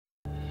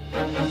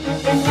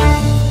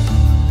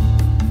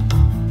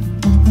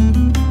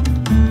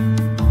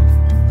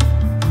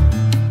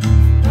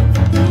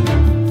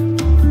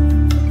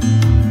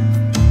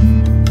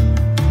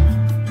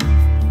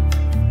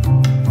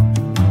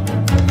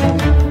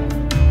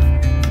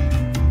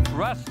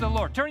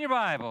Turn your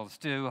Bibles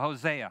to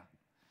Hosea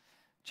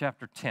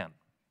chapter 10.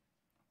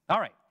 All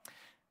right,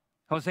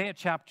 Hosea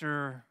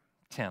chapter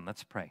 10.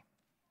 Let's pray.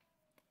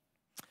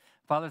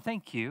 Father,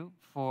 thank you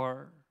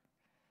for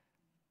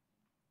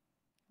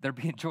there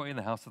being joy in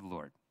the house of the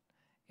Lord,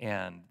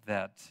 and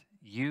that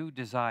you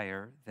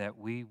desire that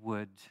we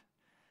would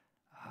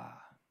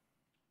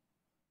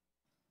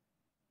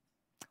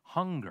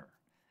hunger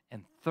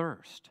and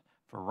thirst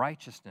for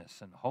righteousness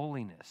and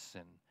holiness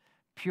and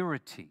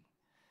purity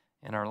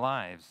in our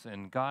lives.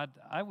 And God,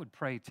 I would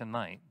pray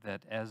tonight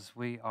that as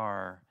we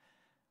are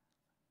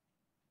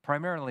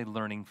primarily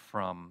learning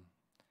from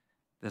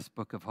this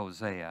book of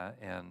Hosea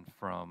and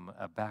from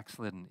a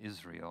backslidden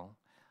Israel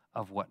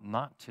of what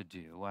not to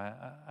do,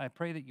 I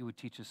pray that you would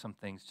teach us some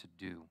things to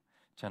do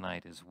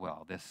tonight as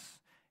well. This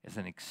is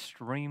an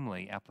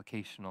extremely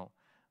applicational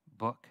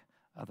book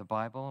of the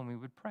Bible, and we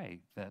would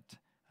pray that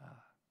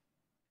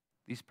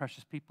these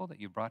precious people that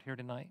you brought here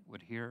tonight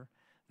would hear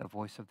the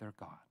voice of their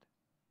God.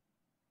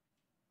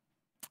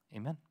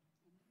 Amen.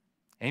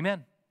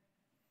 Amen.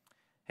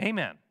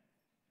 Amen.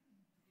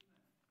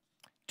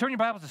 Turn your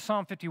Bibles to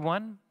Psalm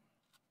 51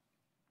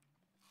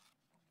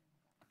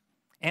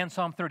 and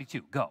Psalm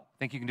 32. Go.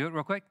 Think you can do it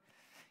real quick?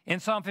 In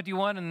Psalm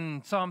 51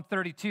 and Psalm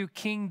 32,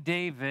 King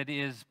David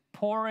is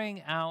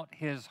pouring out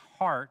his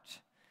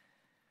heart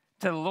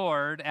to the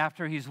Lord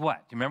after he's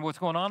what? Do you remember what's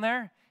going on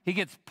there? He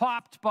gets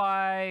popped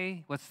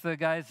by, what's the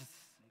guy's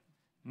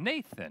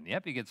Nathan.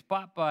 Yep, he gets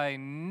popped by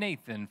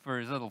Nathan for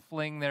his little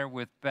fling there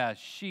with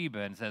Bathsheba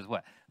and says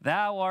what?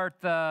 Thou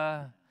art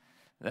the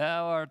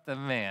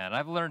man.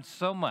 I've learned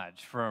so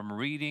much from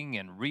reading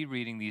and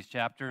rereading these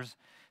chapters,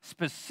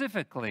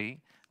 specifically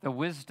the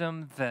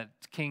wisdom that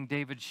King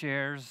David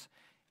shares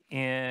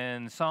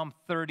in Psalm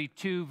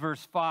 32,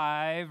 verse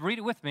 5. Read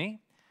it with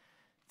me.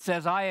 It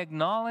says, I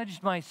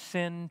acknowledged my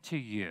sin to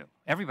you.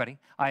 Everybody,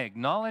 I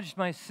acknowledged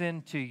my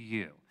sin to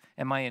you,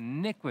 and my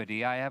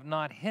iniquity I have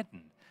not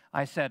hidden.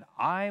 I said,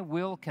 I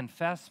will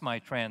confess my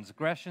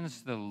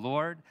transgressions to the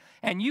Lord,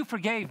 and you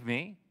forgave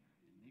me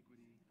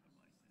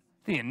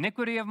the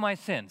iniquity of my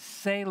sin.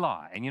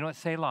 Selah. And you know what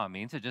Selah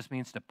means? It just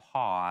means to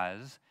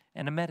pause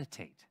and to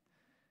meditate.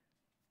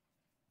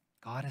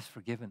 God has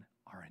forgiven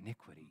our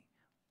iniquity.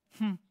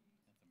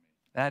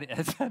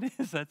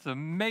 That's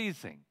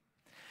amazing.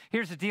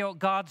 Here's the deal.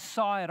 God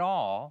saw it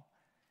all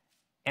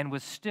and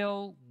was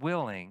still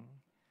willing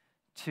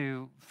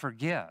to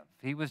forgive.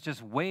 He was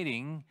just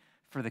waiting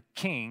for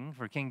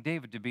King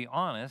David to be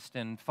honest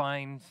and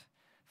find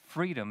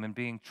freedom in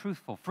being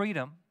truthful.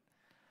 Freedom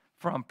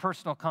from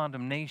personal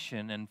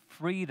condemnation and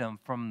freedom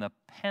from the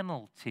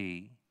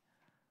penalty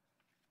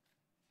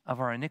of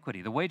our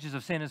iniquity. The wages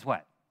of sin is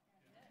what?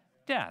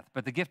 Death.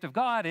 But the gift of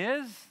God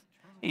is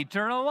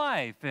eternal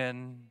life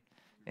in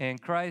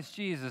Christ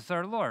Jesus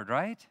our Lord,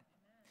 right?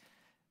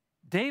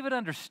 David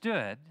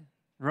understood,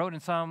 wrote in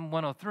Psalm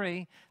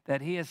 103,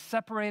 that he has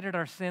separated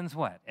our sins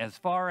what? As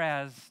far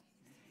as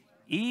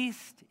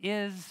east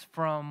is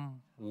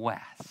from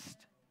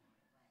west.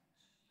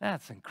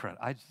 That's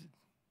incredible.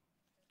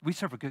 We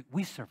serve a good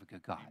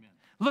God. Amen.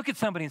 Look at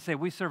somebody and say,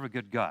 we serve a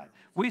good God.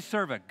 We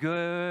serve a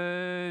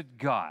good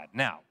God.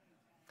 Now,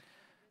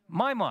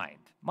 my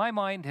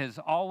mind has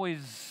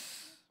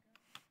always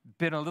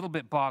been a little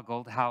bit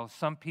boggled how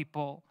some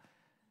people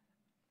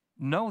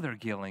know they're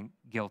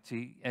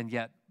guilty and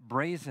yet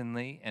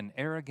brazenly and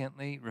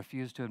arrogantly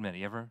refuse to admit it.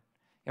 You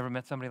ever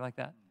met somebody like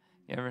that?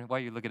 Why are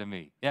you looking at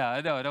me? Yeah,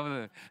 I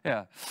know.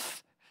 Yeah.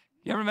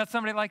 You ever met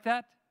somebody like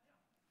that?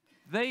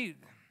 They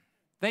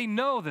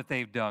know that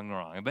they've done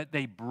wrong, but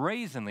they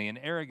brazenly and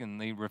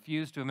arrogantly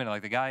refuse to admit it.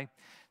 Like this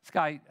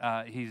guy,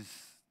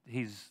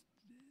 he's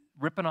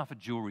ripping off a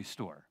jewelry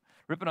store,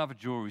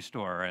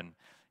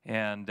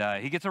 and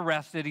he gets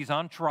arrested. He's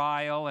on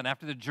trial, and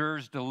after the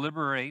jurors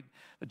deliberate,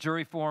 the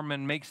jury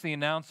foreman makes the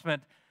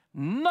announcement,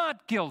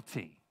 not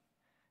guilty.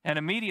 And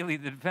immediately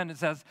the defendant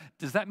says,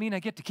 does that mean I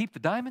get to keep the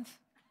diamonds?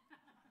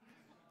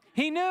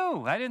 He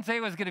knew. I didn't say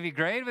it was going to be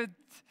great, but it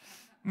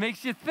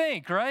makes you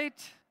think,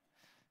 right?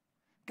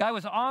 Guy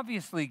was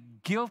obviously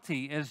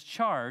guilty as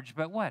charged,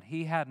 but what?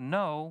 He had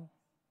no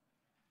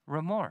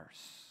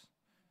remorse.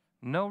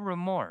 No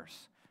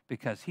remorse,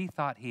 because he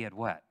thought he had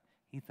what?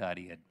 He thought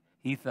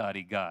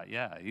he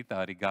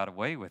got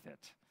away with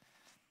it.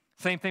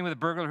 Same thing with a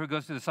burglar who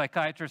goes to the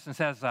psychiatrist and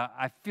says,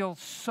 I feel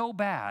so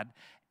bad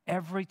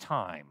every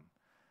time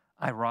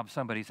I rob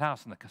somebody's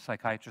house. And the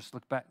psychiatrist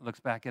looks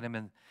back at him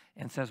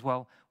and says,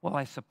 well,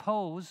 I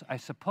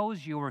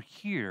suppose you're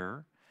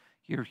here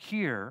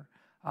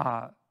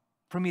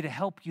for me to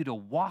help you to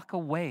walk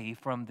away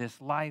from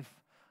this life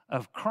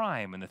of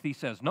crime. And the thief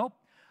says, nope,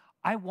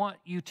 I want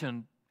you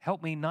to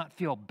help me not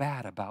feel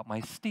bad about my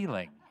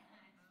stealing.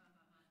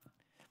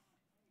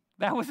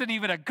 That wasn't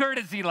even a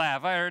courtesy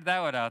laugh. I heard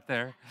that one out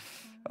there.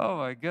 Oh,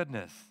 my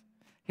goodness.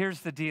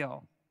 Here's the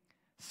deal.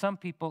 Some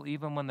people,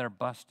 even when they're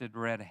busted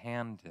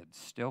red-handed,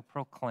 still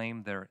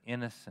proclaim their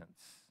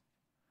innocence.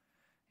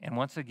 And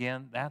once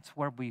again, that's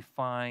where we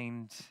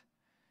find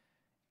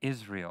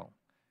Israel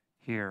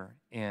here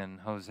in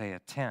Hosea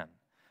 10.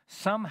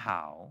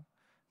 Somehow,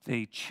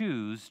 they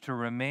choose to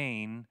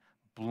remain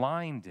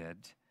blinded,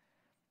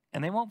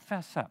 and they won't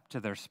fess up to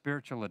their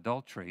spiritual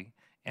adultery.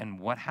 And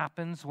what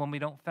happens when we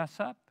don't fess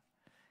up?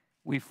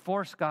 We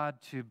force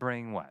God to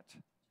bring what?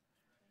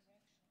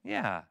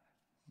 Yeah,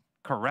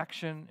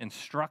 correction,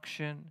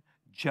 instruction,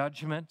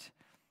 judgment.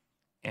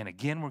 And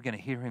again, we're going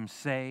to hear him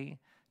say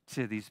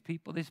to these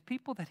people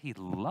that he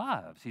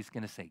loves, he's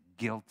going to say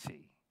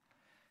guilty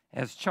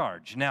as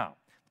charged. Now,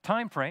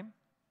 time frame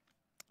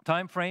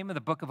of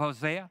the book of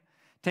Hosea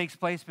takes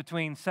place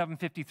between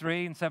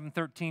 753 and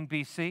 713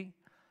 BC,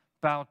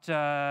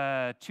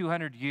 about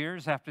 200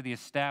 years after the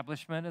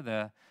establishment of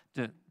the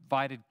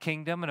divided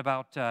kingdom, and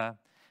about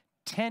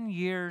 10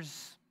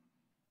 years.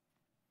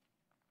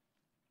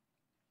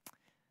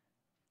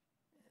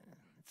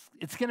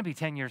 It's going to be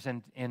 10 years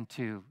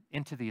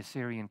into the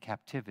Assyrian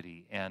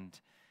captivity,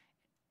 and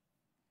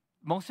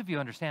most of you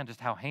understand just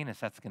how heinous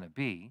that's going to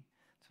be,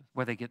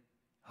 where they get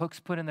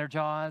hooks put in their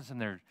jaws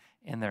and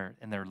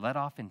they're let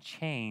off in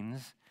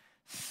chains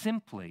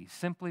simply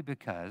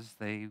because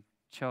they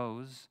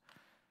chose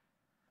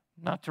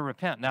not to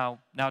repent. Now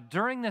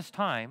during this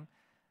time,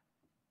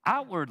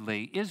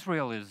 outwardly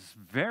Israel is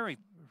very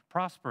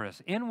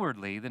prosperous.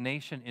 Inwardly, the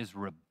nation is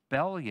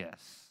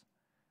rebellious.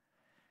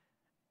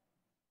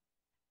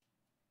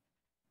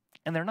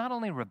 And they're not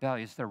only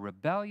rebellious, they're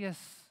rebellious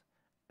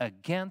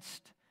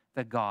against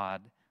the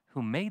God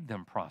who made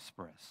them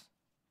prosperous.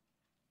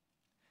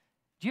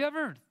 Do you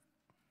ever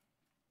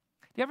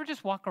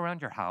just walk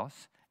around your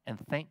house and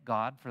thank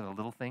God for the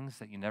little things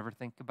that you never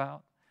think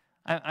about?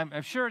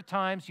 I'm sure at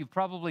times you've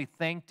probably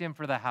thanked him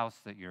for the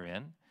house that you're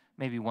in,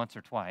 maybe once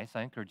or twice.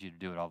 I encourage you to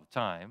do it all the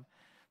time.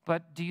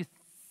 But do you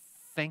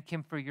thank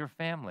him for your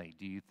family?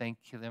 Do you thank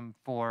him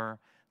for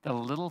the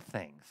little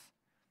things?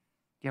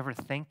 Do you ever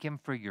thank him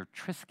for your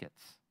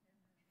Triscuits?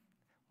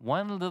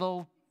 One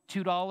little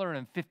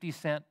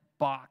 $2.50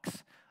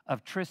 box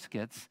of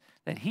Triscuits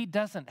that he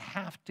doesn't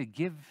have to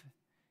give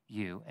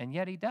you, and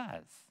yet he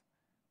does.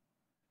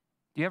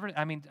 Do you ever,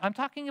 I'm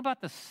talking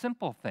about the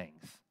simple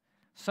things.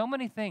 So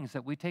many things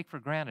that we take for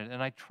granted,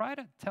 and I try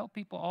to tell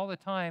people all the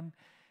time,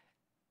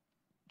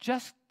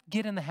 just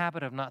get in the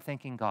habit of not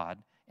thanking God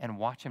and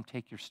watch him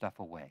take your stuff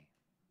away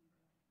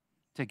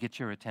to get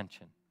your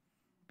attention,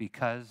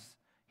 because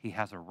he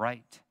has a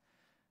right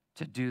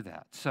to do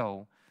that.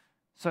 So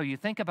you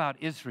think about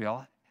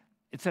Israel,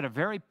 it's at a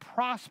very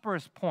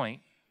prosperous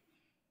point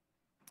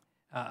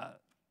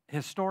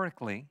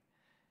historically.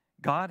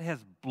 God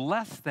has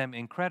blessed them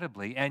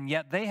incredibly, and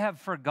yet they have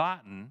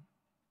forgotten,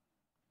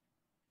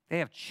 they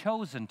have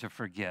chosen to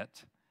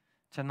forget,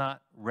 to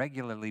not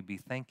regularly be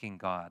thanking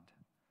God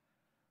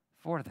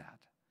for that.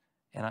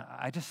 And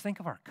I just think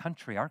of our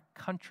country. Our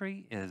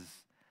country is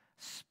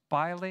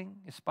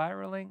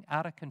spiraling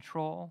out of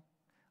control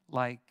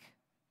like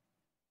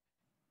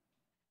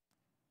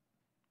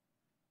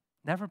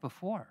never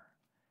before.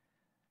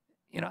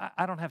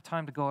 I don't have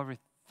time to go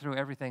through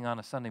everything on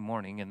a Sunday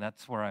morning, and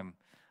that's where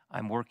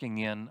I'm working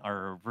in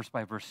our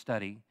verse-by-verse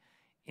study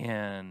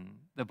in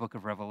the book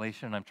of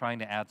Revelation. I'm trying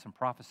to add some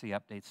prophecy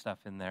update stuff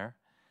in there.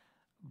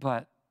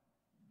 But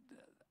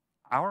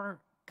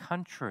our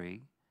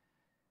country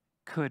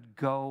could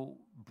go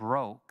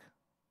broke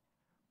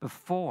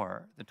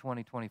before the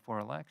 2024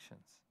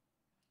 elections.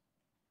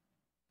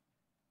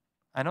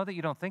 I know that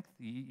you don't think,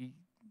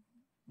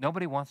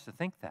 nobody wants to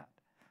think that.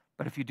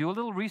 But if you do a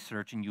little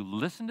research and you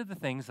listen to the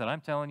things that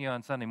I'm telling you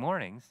on Sunday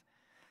mornings,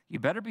 you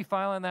better be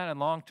filing that in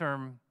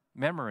long-term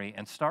memory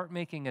and start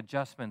making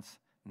adjustments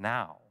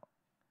now.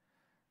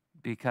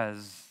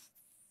 Because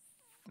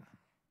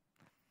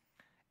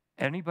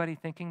anybody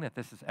thinking that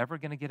this is ever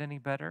going to get any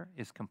better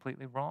is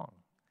completely wrong.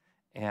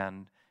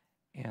 And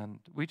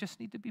we just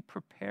need to be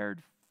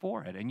prepared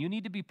for it. And you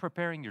need to be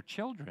preparing your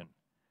children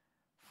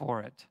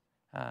for it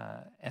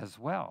as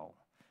well.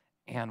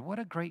 And what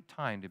a great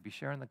time to be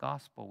sharing the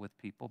gospel with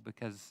people,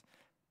 because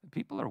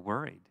people are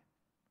worried.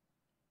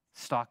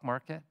 Stock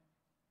market,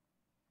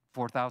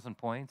 4,000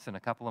 points in a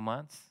couple of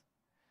months.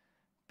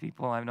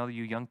 People, I know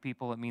you young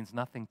people, it means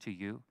nothing to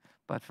you.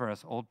 But for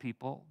us old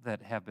people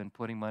that have been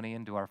putting money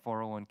into our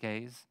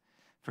 401ks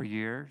for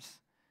years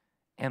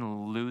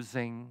and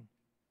losing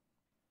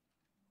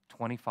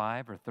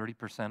 25 or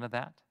 30% of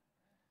that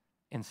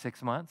in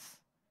 6 months,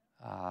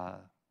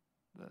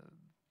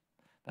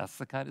 that's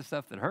the kind of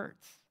stuff that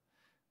hurts.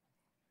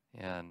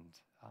 And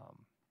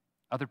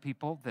other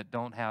people that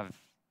don't have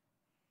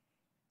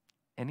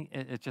any,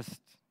 it's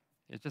just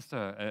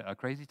a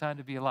crazy time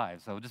to be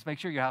alive. So just make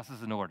sure your house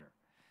is in order.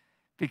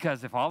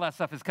 Because if all that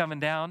stuff is coming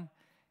down,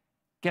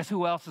 guess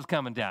who else is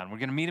coming down? We're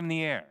going to meet him in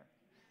the air,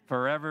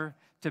 forever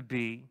to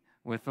be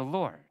with the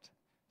Lord.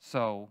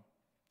 So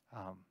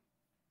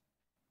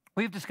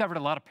we've discovered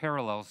a lot of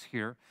parallels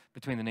here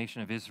between the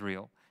nation of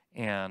Israel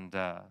and,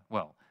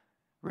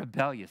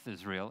 rebellious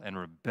Israel and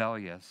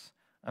rebellious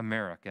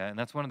America. And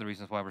that's one of the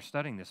reasons why we're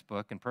studying this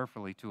book, and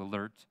prayerfully to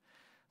alert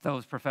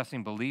those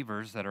professing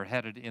believers that are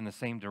headed in the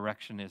same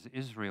direction as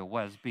Israel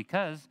was.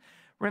 Because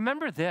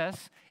remember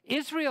this,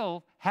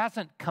 Israel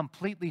hasn't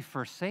completely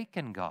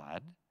forsaken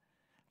God.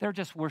 They're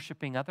just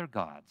worshiping other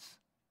gods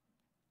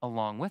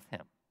along with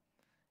him.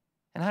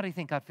 And how do you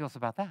think God feels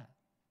about that?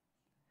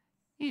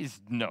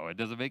 No, it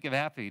doesn't make him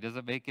happy. It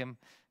doesn't make him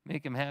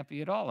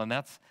happy at all. And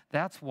that's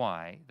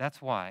why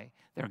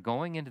they're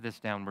going into this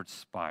downward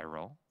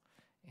spiral.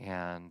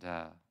 And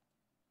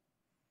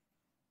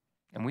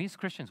we as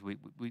Christians, we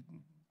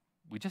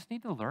just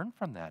need to learn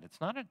from that.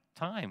 It's not a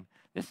time.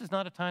 This is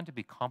not a time to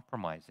be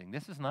compromising.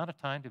 This is not a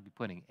time to be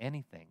putting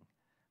anything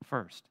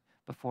first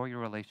before your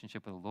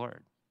relationship with the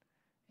Lord.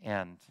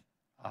 And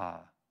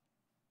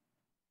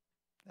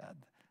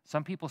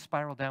some people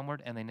spiral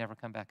downward and they never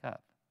come back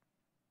up.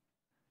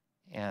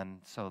 And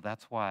so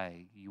that's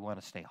why you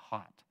want to stay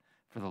hot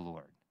for the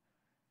Lord.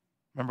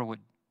 Remember what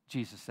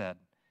Jesus said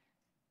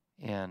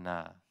in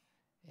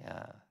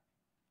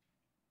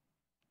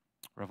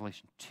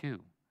Revelation 2.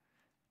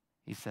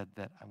 He said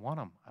that I want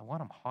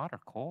them hot or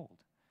cold.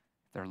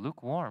 If they're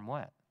lukewarm,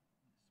 what?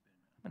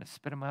 I'm going to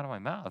spit them out of my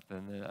mouth.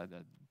 And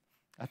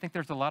I think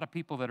there's a lot of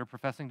people that are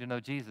professing to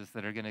know Jesus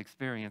that are going to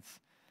experience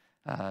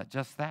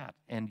just that.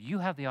 And you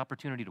have the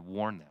opportunity to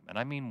warn them. And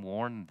I mean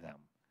warn them.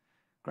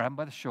 Grab them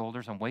by the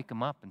shoulders and wake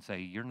them up and say,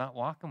 you're not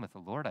walking with the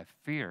Lord. I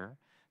fear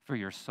for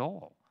your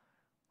soul.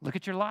 Look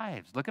at your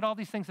lives. Look at all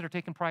these things that are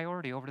taking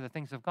priority over the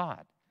things of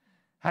God.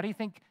 How do you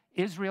think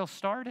Israel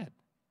started?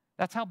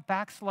 That's how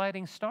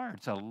backsliding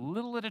starts, a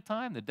little at a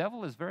time. The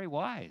devil is very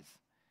wise.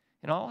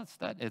 And all it's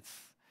done,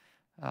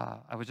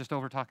 I was just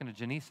over talking to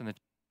Janice in the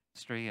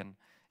ministry,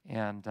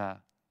 and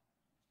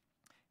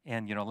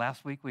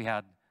last week we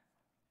had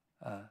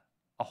a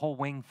whole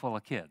wing full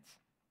of kids.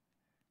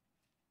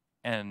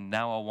 And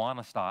now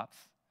Awana stops,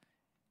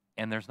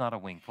 and there's not a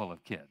wing full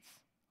of kids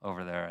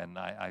over there. And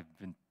I've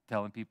been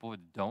telling people,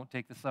 don't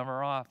take the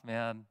summer off,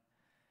 man.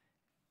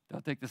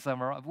 Don't take the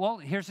summer off. Well,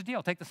 here's the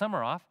deal. Take the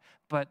summer off,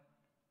 but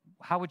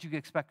how would you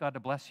expect God to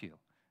bless you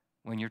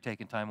when you're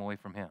taking time away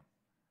from him?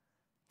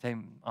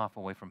 Taking off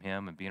away from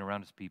him and being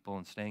around his people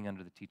and staying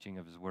under the teaching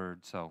of his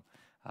word. So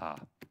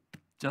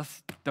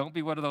just don't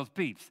be one of those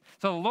peeps.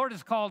 So the Lord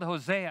has called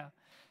Hosea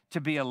to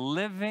be a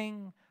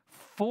living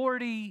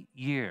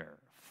 40-year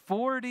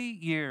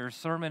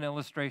sermon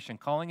illustration,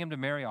 calling him to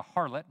marry a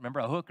harlot. Remember,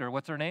 a hooker,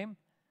 what's her name?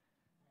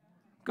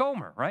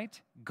 Gomer, right?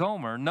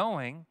 Gomer,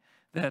 knowing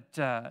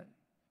that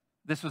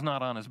this was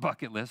not on his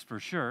bucket list for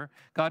sure.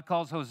 God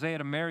calls Hosea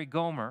to marry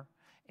Gomer,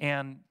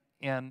 and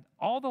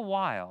all the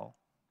while,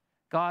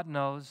 God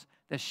knows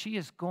that she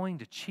is going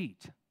to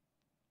cheat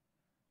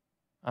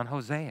on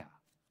Hosea.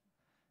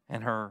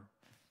 And her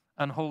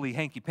unholy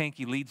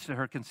hanky-panky leads to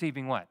her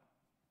conceiving what?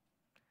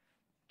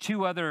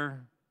 2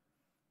 other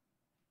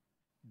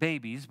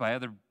babies by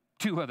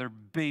two other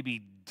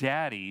baby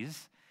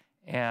daddies,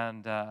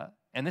 and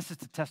this is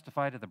to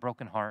testify to the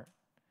broken heart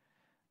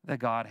that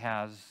God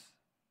has,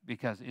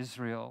 because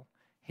Israel,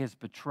 his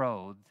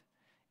betrothed,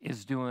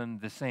 is doing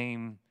the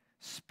same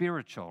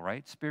spiritual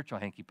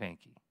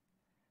hanky-panky,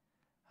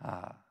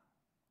 and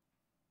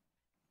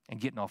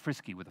getting all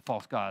frisky with the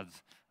false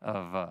gods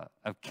of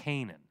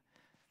Canaan.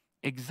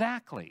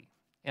 Exactly.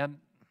 And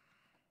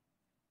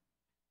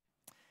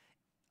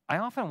I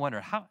often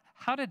wonder, how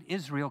did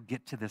Israel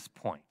get to this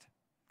point?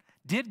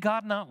 Did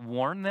God not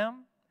warn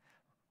them?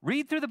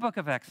 Read through the book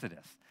of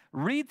Exodus.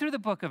 Read through the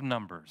book of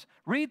Numbers.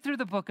 Read through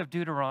the book of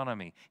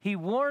Deuteronomy. He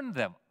warned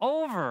them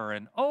over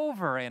and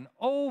over and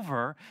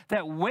over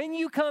that when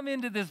you come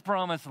into this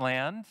promised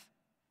land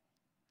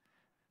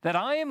that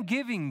I am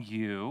giving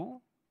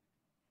you,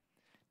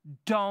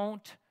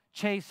 don't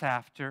chase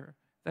after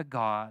the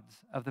gods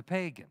of the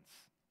pagans.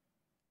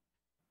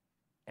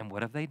 And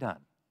what have they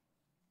done?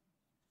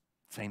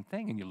 Same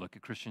thing, and you look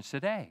at Christians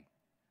today.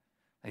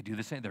 They do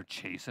the same. They're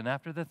chasing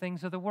after the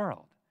things of the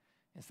world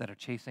instead of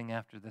chasing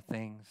after the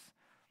things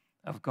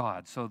of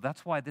God. So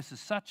that's why this is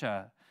such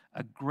a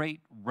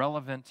great,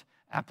 relevant,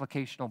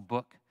 applicational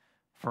book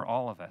for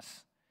all of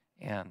us.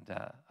 And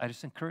I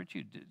just encourage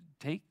you to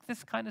take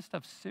this kind of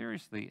stuff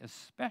seriously,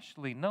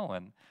 especially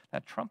knowing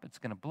that trumpet's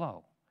going to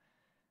blow.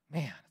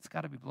 Man, it's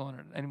got to be blowing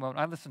at any moment.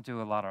 I listen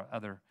to a lot of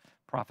other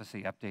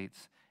prophecy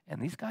updates, and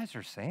these guys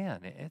are saying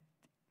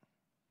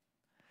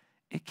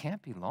it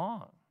can't be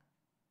long.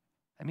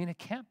 I mean, it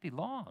can't be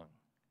long.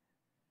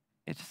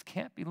 It just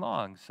can't be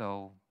long.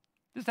 So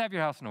just have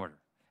your house in order.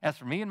 As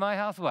for me and my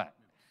house, what?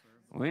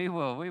 We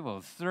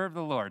will serve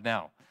the Lord.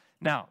 Now,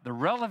 the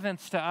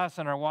relevance to us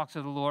in our walks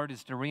with the Lord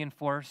is to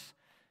reinforce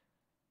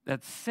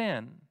that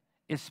sin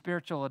is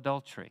spiritual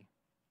adultery.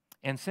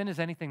 And sin is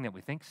anything that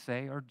we think,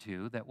 say, or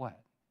do that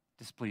what?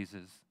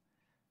 Displeases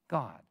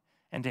God.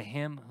 And to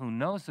him who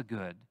knows the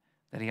good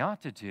that he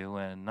ought to do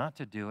and not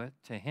to do it,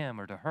 to him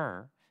or to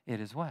her, it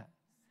is what?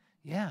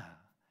 Yeah,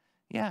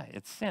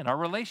 it's sin. Our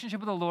relationship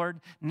with the Lord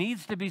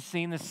needs to be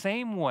seen the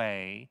same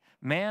way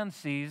man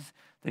sees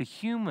the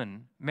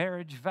human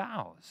marriage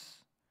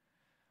vows.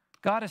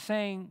 God is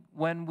saying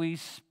when we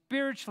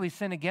spiritually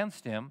sin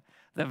against him,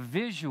 the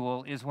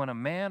visual is when a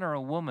man or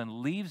a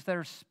woman leaves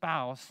their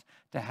spouse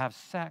to have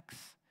sex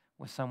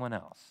with someone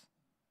else.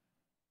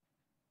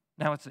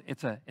 Now,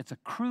 it's a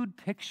crude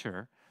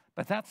picture,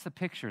 but that's the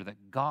picture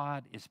that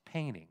God is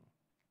painting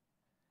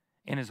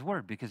in his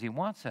word, because he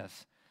wants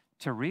us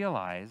to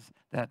realize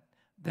that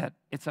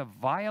it's a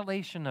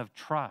violation of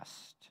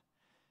trust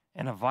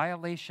and a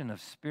violation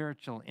of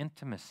spiritual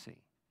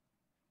intimacy.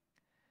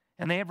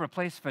 And they have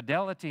replaced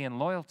fidelity and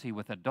loyalty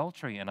with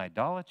adultery and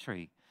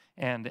idolatry.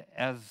 And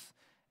as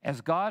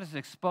God has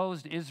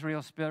exposed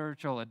Israel's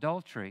spiritual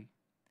adultery,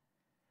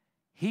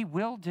 he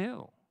will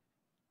do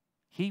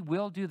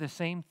the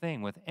same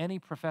thing with any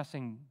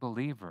professing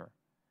believer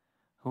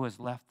who has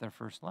left their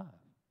first love.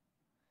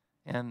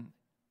 And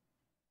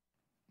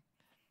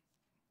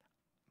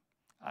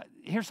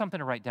here's something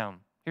to write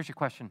down. Here's your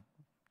question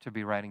to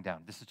be writing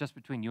down. This is just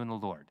between you and the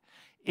Lord.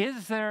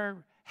 Has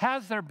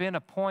there been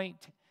a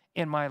point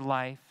in my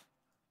life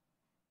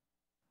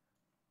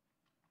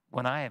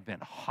when I have been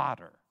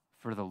hotter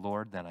for the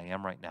Lord than I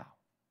am right now?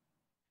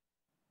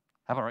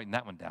 How about writing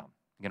that one down?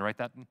 You gonna write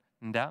that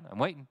one down? I'm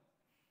waiting.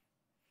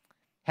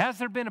 Has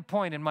there been a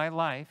point in my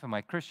life, in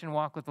my Christian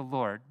walk with the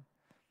Lord,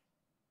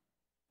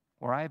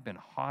 where I have been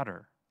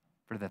hotter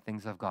for the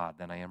things of God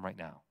than I am right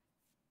now?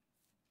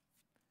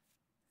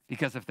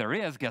 Because if there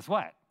is, guess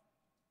what?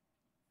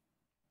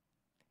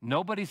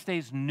 Nobody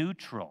stays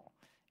neutral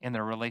in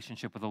their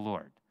relationship with the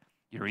Lord.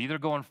 You're either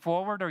going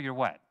forward or you're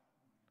what?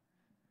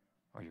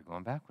 Or you're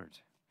going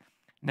backwards.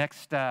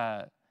 Next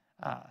chapter,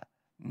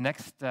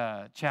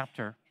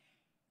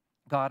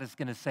 God is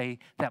going to say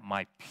that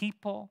my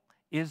people,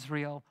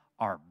 Israel,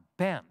 are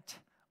bent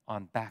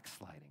on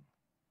backsliding.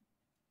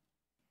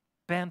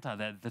 Bent on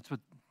that. That's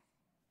what,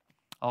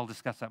 I'll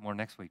discuss that more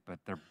next week, but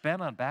they're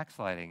bent on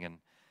backsliding.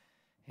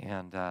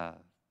 And the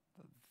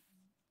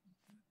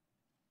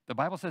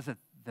Bible says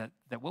that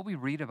what we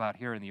read about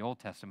here in the Old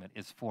Testament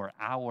is for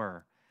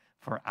our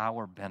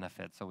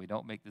benefit, so we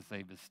don't make the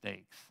same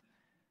mistakes.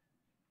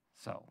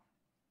 So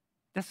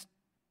just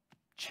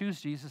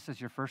choose Jesus as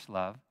your first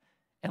love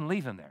and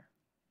leave him there.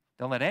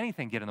 Don't let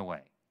anything get in the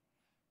way.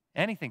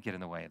 Anything get in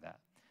the way of that.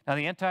 Now,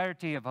 the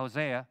entirety of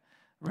Hosea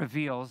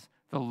reveals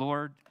the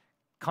Lord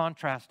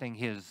contrasting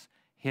his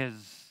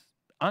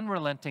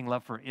unrelenting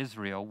love for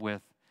Israel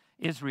with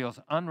Israel's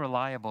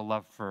unreliable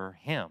love for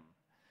him.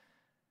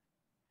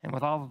 And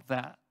with all of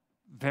that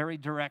very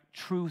direct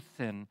truth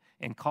in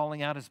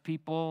calling out his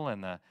people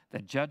and the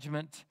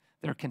judgment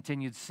their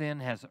continued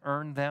sin has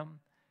earned them,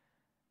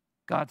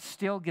 God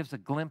still gives a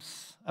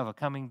glimpse of a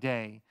coming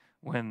day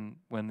when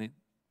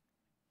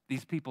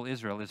these people,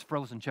 Israel, is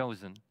frozen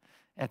chosen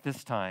at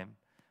this time,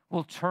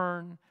 will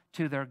turn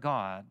to their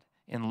God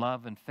in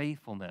love and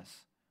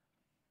faithfulness,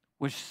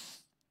 which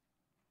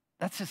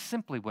that's just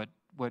simply what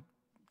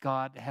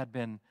God had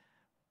been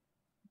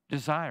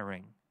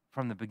desiring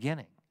from the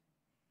beginning.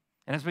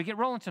 And as we get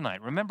rolling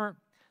tonight, remember,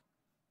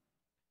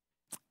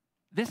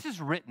 this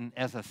is written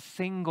as a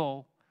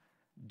single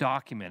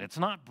document. It's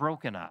not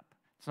broken up.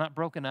 It's not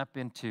broken up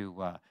into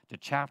to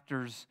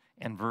chapters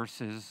and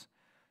verses.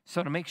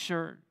 So to make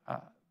sure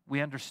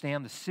we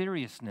understand the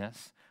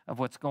seriousness of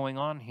what's going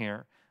on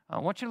here, I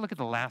want you to look at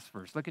the last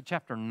verse. Look at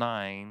chapter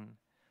 9,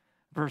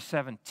 verse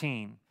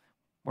 17,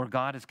 where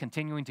God is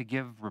continuing to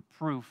give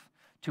reproof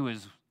to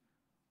his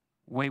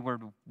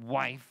wayward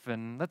wife,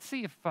 and let's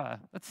see if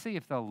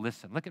they'll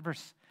listen. Look at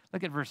verse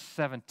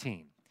 17.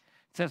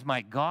 It says,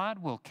 "My God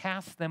will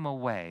cast them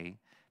away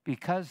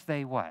because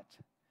they" what?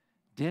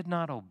 "Did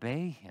not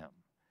obey him,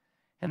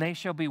 and they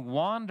shall be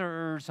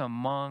wanderers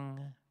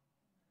among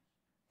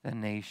the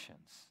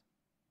nations."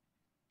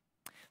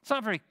 It's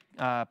not very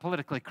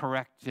politically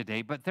correct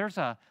today, but there's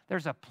a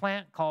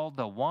plant called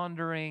the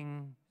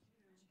wandering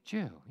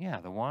Jew.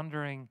 Yeah, the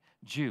wandering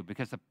Jew,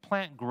 because the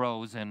plant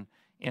grows in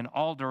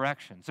all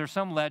directions. There's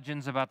some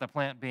legends about the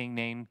plant being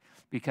named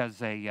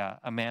because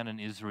a man in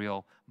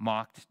Israel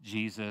mocked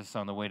Jesus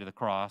on the way to the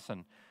cross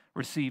and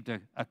received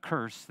a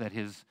curse that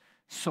his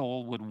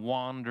soul would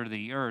wander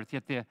the earth.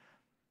 Yet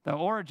the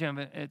origin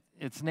of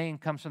its name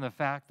comes from the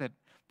fact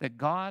that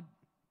God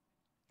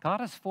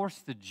has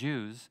forced the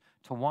Jews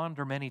to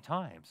wander many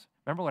times.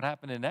 Remember what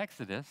happened in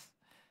Exodus?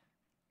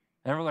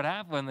 Remember what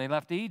happened when they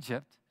left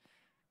Egypt?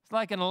 It's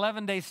like an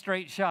 11-day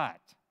straight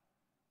shot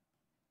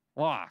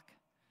walk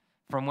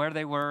from where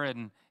they were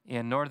in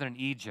northern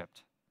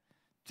Egypt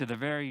to the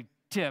very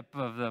tip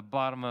of the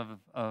bottom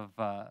of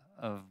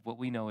what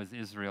we know as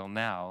Israel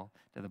now,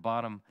 to the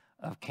bottom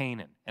of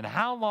Canaan. And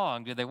how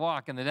long did they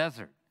walk in the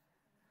desert?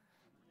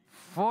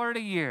 40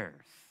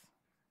 years.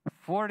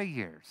 40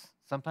 years.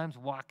 Sometimes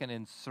walking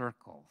in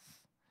circles.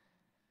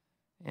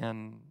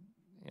 And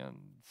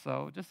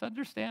so just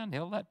understand,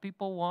 he'll let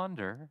people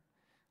wander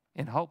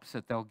in hopes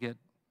that they'll get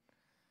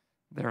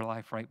their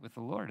life right with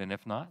the Lord. And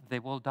if not, they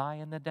will die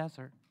in the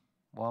desert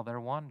while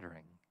they're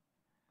wandering.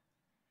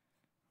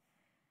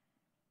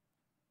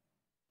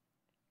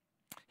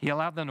 He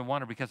allowed them to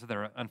wander because of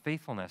their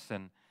unfaithfulness.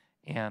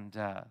 And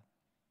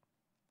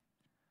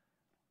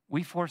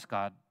We force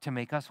God to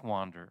make us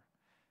wander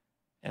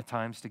at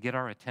times to get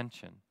our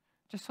attention,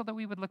 just so that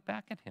we would look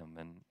back at him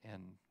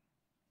and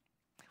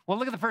well,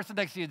 look at the person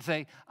next to you and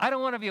say, I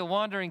don't want to be a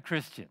wandering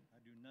Christian.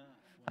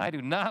 I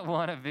do not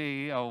want to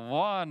be a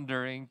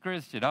wandering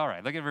Christian. All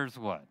right, look at verse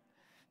 1.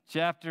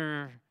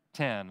 Chapter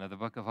 10 of the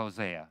book of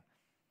Hosea.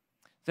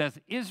 It says,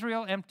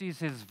 Israel empties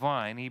his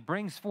vine. He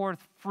brings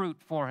forth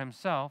fruit for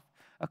himself.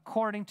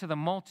 According to the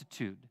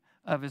multitude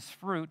of his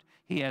fruit,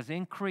 he has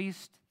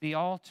increased the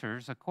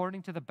altars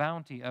according to the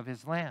bounty of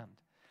his land.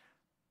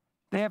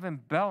 They have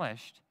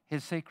embellished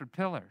his sacred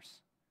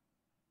pillars.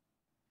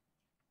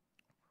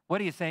 What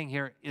he is saying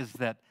here is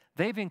that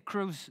they've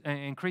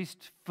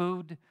increased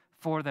food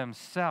for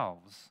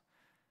themselves,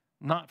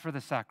 not for the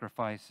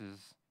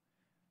sacrifices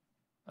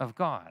of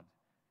God.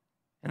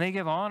 And they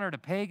give honor to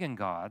pagan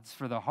gods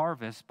for the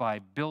harvest by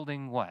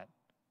building what?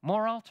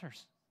 More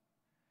altars.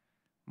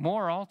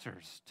 More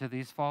altars to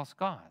these false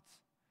gods.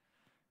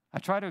 I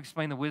try to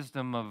explain the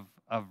wisdom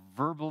of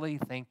verbally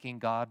thanking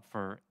God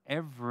for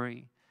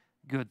every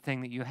good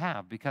thing that you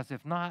have, because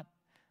if not,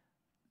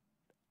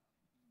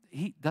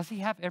 does he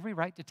have every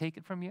right to take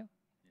it from you? Yes.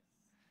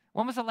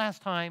 When was the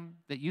last time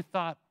that you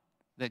thought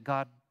that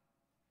God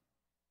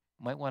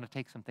might want to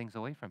take some things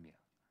away from you?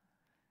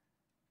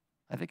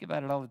 I think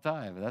about it all the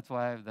time. That's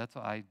why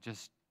I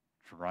just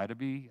try to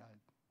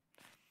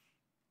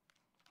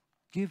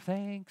give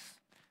thanks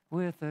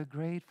with a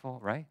grateful,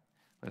 right?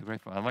 With a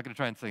grateful. I'm not going to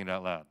try and sing it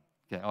out loud.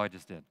 Okay. Oh, I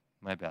just did.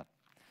 My bad.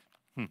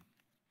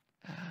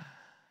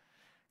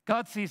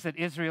 God sees that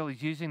Israel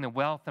is using the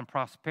wealth and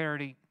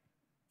prosperity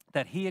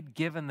that he had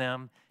given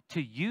them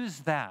to use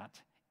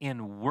that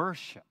in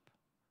worship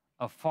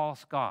of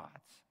false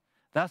gods.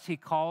 Thus, he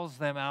calls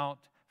them out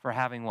for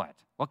having what?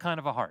 What kind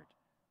of a heart?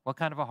 What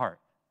kind of a heart?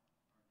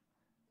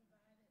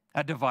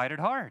 A divided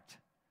heart,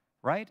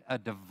 right? A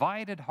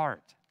divided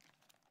heart.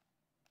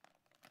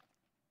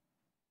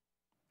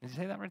 Did you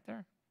say that right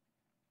there?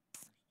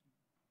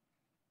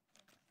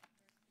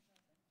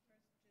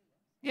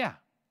 Yeah.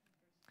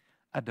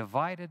 A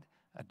divided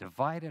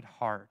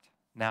heart.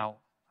 Now,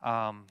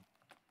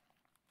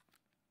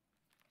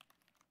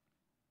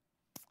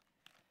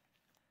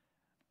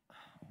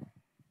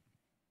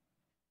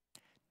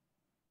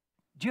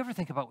 do you ever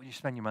think about what you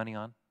spend your money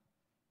on? Do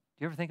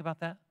you ever think about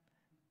that?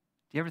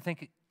 Do you ever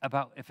think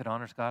about if it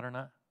honors God or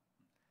not?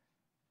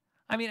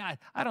 I mean,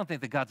 I don't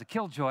think that God's a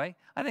killjoy.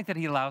 I think that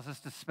he allows us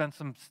to spend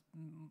some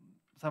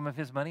of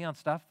his money on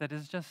stuff that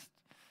is just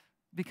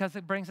because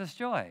it brings us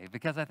joy,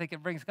 because I think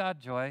it brings God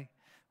joy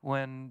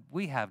when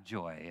we have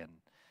joy.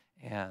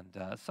 And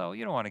so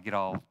you don't want to get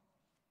all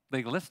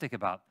legalistic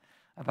about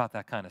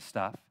that kind of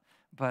stuff,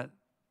 but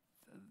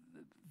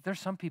there's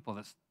some people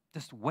that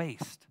just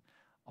waste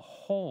a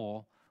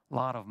whole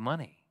lot of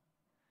money.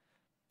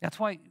 That's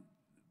why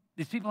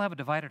these people have a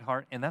divided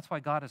heart, and that's why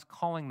God is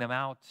calling them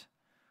out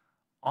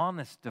on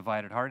this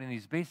divided heart, and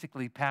he's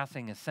basically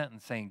passing a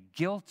sentence saying,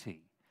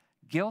 guilty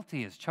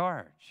as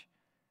charged.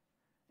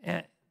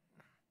 And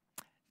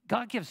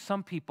God gives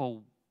some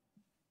people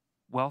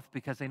wealth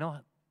because he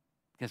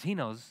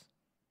knows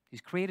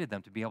he's created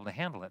them to be able to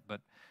handle it,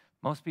 but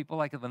most people,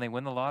 like it when they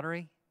win the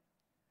lottery,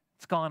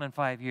 it's gone in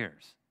 5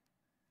 years.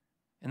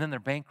 And then they're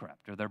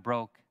bankrupt, or they're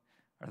broke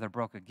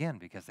again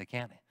because they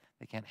can't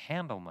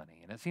handle money.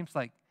 And it seems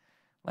like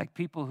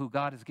people who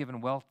God has given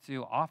wealth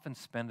to often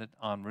spend it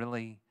on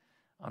really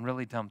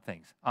dumb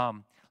things.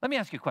 Let me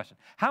ask you a question.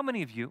 How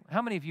many of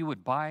you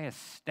would buy a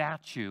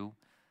statue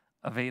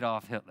of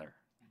Adolf Hitler?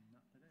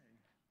 Not today.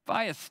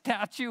 Buy a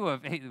statue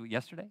of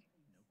yesterday?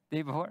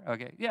 Day before?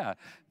 Okay, yeah.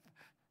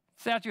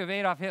 Statue of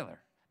Adolf Hitler.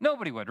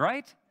 Nobody would,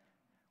 right?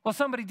 Well,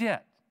 somebody did.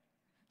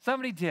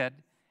 Somebody did,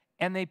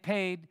 and they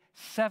paid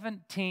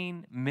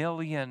 $17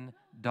 million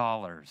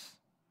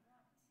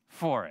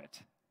for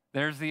it.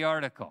 There's the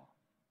article.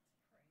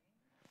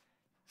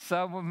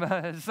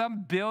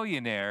 Some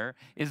billionaire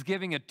is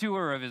giving a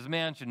tour of his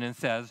mansion and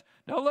says,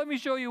 now let me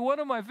show you one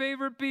of my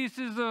favorite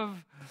pieces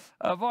of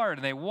art.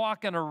 And they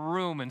walk in a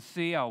room and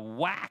see a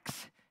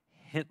wax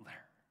Hitler.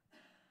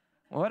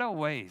 What a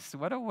waste.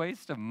 What a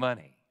waste of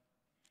money.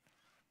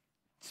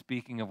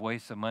 Speaking of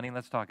waste of money,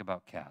 let's talk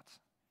about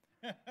cats.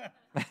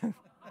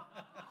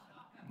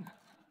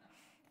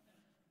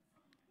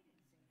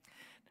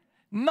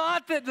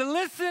 Not that,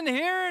 listen,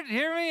 hear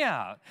me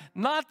out.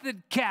 Not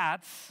that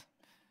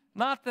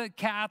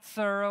cats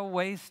are a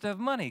waste of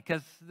money,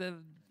 because,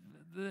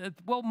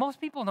 most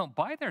people don't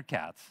buy their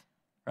cats,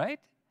 right?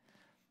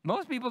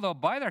 Most people don't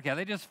buy their cat.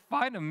 They just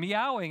find them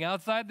meowing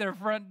outside their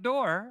front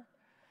door,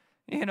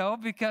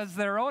 because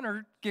their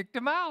owner kicked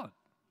them out.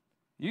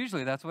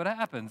 Usually that's what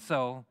happens.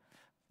 So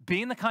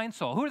being the kind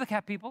soul. Who are the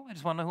cat people? I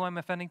just want to know who I'm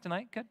offending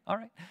tonight. Good. All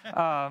right.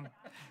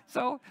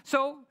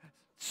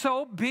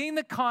 So being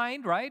the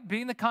kind, right?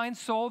 Being the kind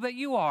soul that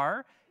you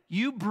are,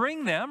 you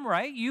bring them,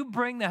 right?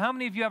 How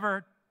many of you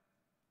ever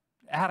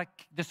had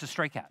just a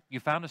stray cat? You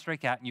found a stray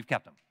cat and you've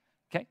kept them.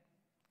 Okay.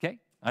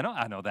 I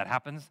know that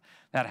happens.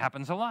 That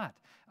happens a lot.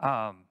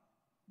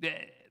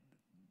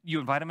 You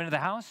invite them into the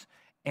house,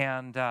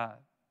 and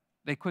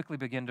they quickly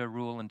begin to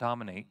rule and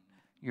dominate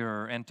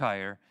your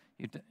entire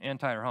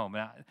home.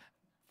 Now,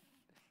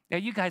 yeah,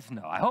 you guys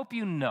know. I hope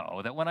you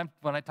know that when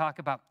I talk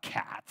about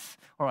cats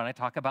or when I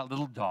talk about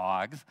little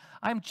dogs,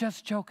 I'm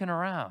just joking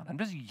around. I'm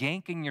just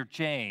yanking your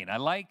chain. I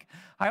like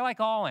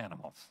all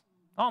animals,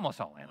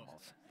 almost all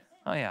animals.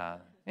 Oh yeah,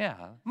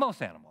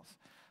 most animals.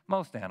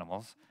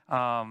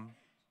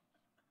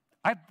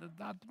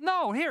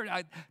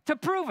 To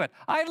prove it,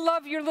 I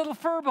love your little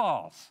fur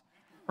balls,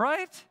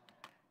 right?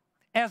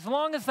 As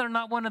long as they're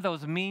not one of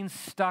those mean,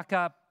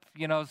 stuck-up,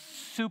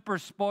 super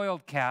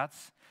spoiled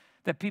cats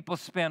that people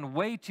spend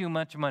way too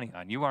much money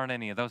on. You aren't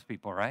any of those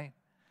people, right?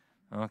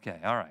 Okay,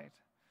 all right.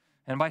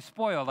 And by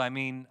spoiled, I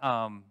mean,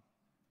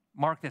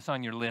 mark this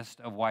on your list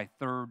of why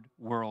third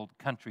world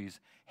countries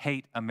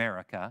hate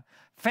America.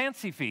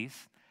 Fancy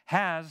Feast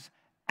has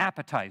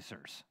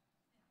appetizers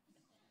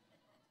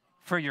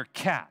for your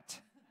cat.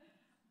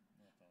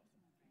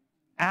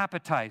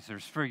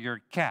 Appetizers for your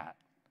cat.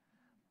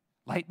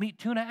 Light meat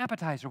tuna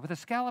appetizer with a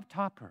scallop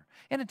topper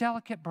and a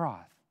delicate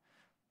broth.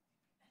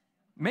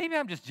 Maybe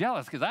I'm just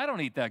jealous because I don't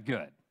eat that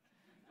good.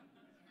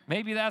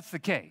 Maybe that's the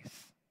case.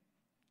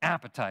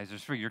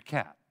 Appetizers for your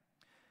cat.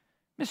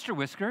 Mr.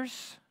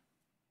 Whiskers,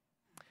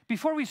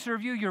 before we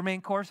serve you your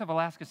main course of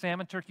Alaska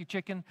salmon, turkey,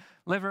 chicken,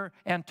 liver,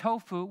 and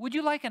tofu, would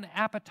you like an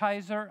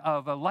appetizer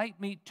of a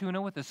light meat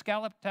tuna with a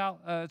scallop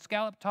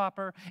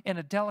topper and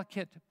a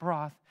delicate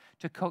broth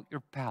to coat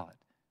your palate?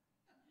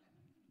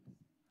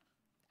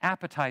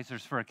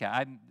 Appetizers for a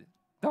cat.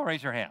 Don't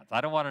raise your hands.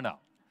 I don't want to know.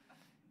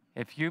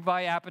 If you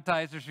buy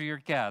appetizers for your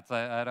cats,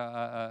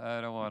 I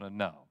don't want to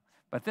know.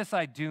 But this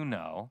I do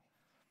know.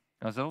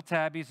 Those little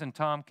tabbies and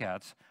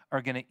tomcats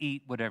are going to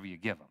eat whatever you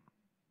give them.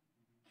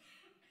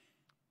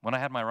 When I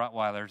had my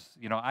Rottweilers,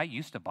 I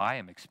used to buy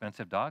them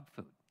expensive dog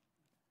food.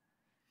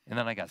 And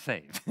then I got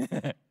saved.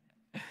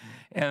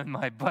 And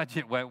my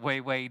budget went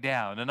way, way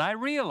down. And I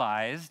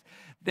realized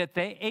that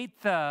they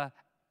ate the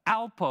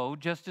Alpo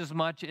just as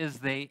much as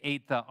they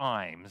ate the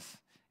Imes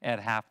at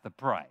half the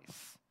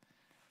price.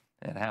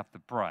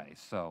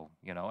 So,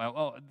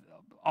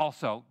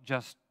 also,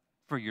 just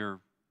for your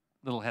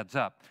little heads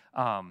up,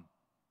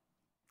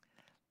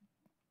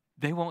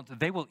 they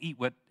will eat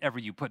whatever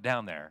you put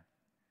down there.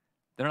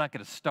 They're not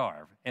going to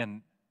starve.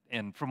 And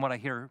from what I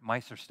hear,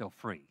 mice are still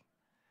free.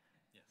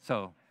 Yes.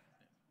 So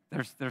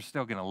they're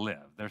still going to live.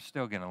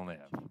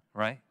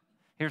 Right?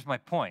 Here's my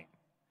point.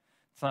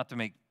 It's not to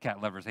make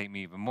cat lovers hate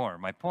me even more.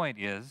 My point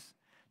is,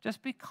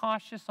 just be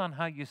cautious on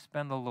how you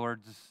spend the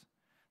Lord's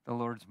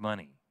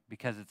money,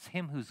 because it's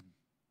Him who's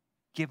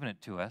given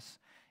it to us,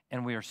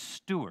 and we are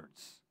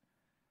stewards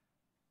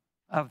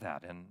of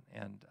that.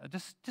 And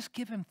just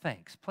give Him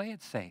thanks. Play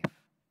it safe.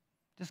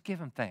 Just give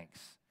Him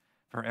thanks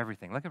for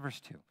everything. Look at verse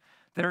 2.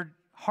 Their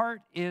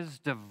heart is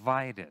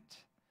divided.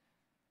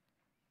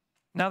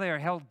 Now they are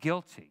held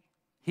guilty.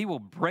 He will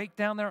break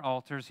down their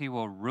altars. He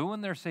will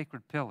ruin their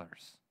sacred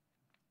pillars.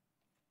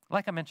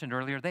 Like I mentioned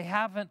earlier, they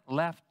haven't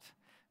left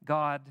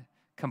God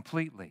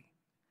completely.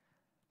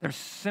 They're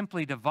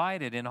simply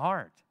divided in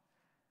heart.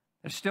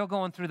 They're still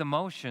going through the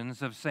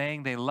motions of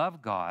saying they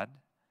love God,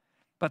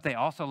 but they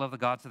also love the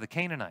gods of the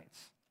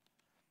Canaanites.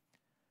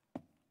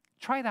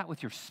 Try that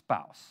with your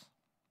spouse.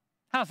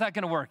 How's that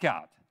going to work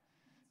out?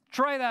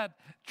 Try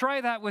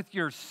that with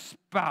your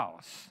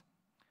spouse.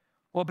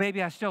 Well,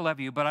 baby, I still love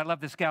you, but I love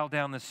this gal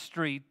down the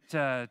street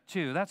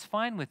too. That's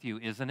fine with you,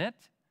 isn't it?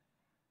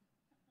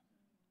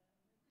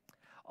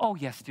 Oh,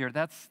 yes, dear,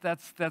 that's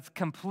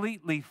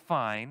completely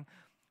fine.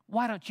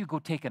 Why don't you go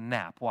take a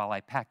nap while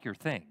I pack your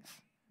things,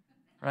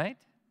 right?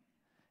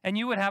 And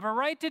you would have a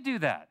right to do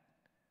that.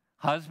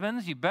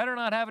 Husbands, you better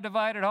not have a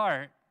divided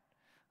heart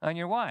on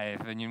your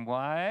wife, and your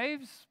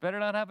wives better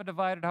not have a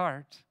divided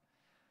heart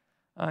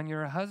on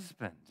your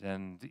husband.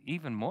 And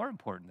even more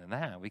important than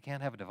that, we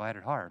can't have a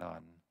divided heart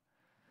on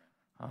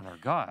our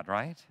God,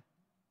 right?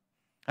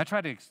 I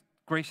try to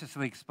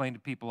graciously explain to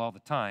people all the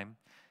time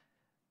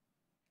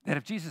that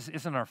if Jesus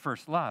isn't our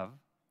first love,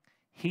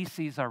 He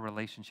sees our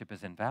relationship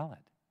as invalid.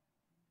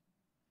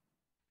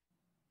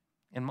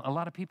 And a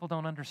lot of people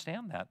don't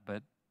understand that,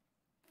 but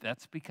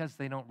that's because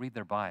they don't read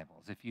their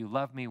Bibles. If you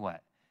love me,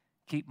 what?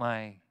 Keep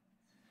my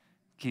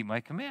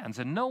commands.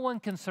 And no one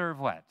can serve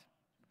what?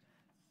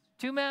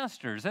 Two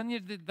masters.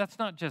 And that's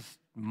not just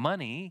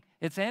money,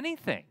 it's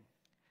anything.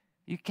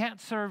 You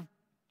can't serve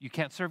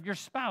your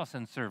spouse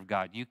and serve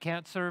God. You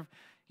can't serve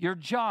your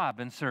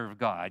job and serve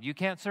God. You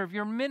can't serve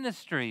your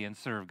ministry and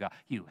serve God.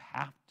 You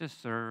have to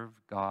serve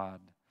God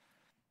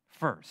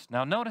first.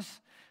 Now notice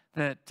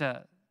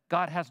that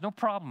God has no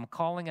problem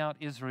calling out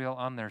Israel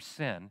on their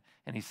sin,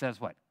 and He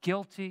says what?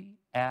 Guilty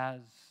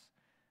as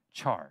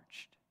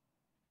charged.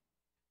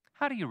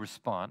 How do you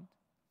respond,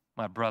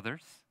 my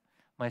brothers,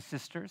 my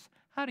sisters?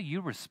 How do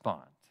you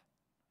respond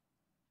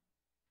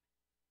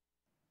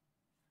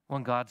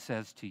when God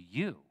says to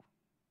you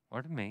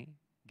or to me,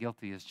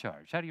 guilty as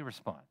charged? How do you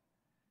respond?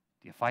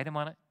 Do you fight Him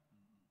on it?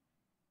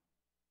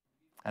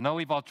 I know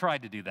we've all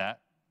tried to do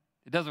that.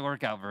 It doesn't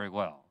work out very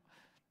well.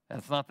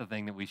 That's not the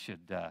thing that we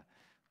should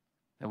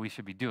that we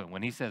should be doing.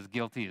 When he says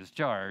guilty is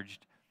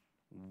charged,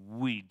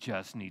 we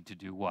just need to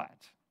do what?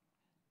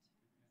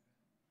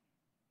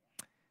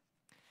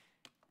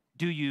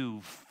 Do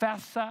you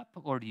fess up,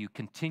 or do you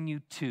continue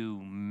to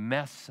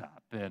mess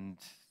up and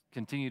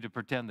continue to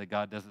pretend that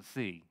God doesn't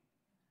see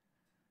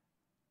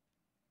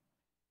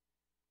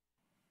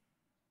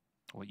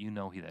what you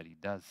know that he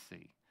does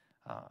see?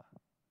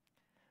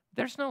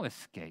 There's no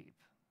escape.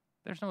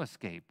 There's no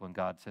escape when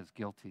God says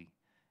guilty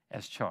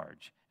as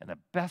charged. And the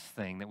best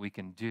thing that we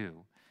can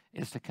do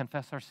is to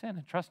confess our sin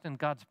and trust in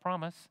God's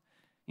promise.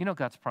 You know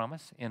God's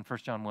promise in 1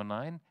 John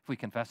 1:9. If we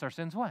confess our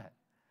sins, what?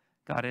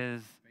 God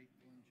is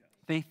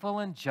faithful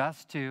and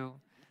just to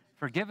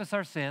forgive us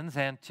our sins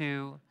and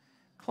to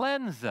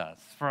cleanse us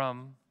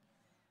from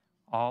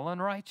all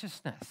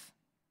unrighteousness.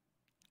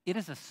 It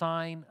is a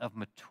sign of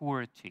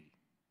maturity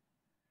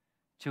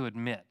to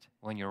admit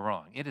when you're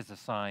wrong. It is a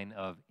sign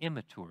of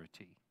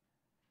immaturity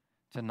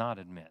to not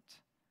admit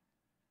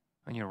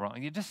when you're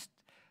wrong.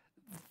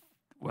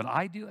 What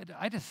I do,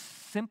 I just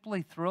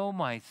simply throw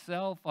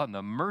myself on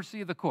the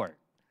mercy of the court,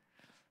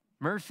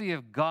 mercy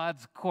of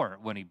God's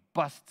court when he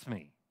busts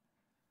me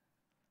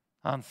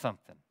on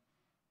something.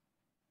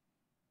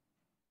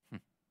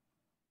 And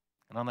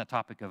on that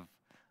topic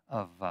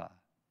of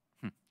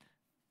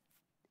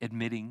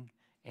admitting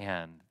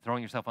and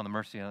throwing yourself on the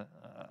mercy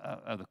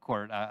of the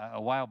court, a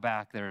while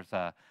back there's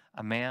a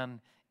man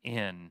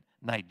in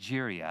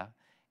Nigeria,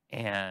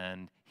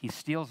 and he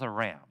steals a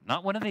ram.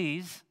 Not one of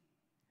these,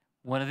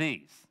 one of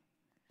these.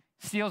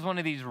 Steals one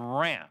of these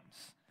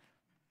rams.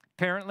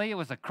 Apparently it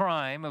was a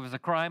crime. It was a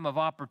crime of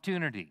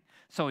opportunity.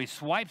 So he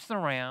swipes the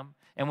ram,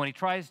 and when he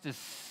tries to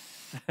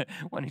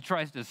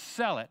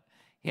sell it,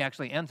 he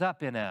actually ends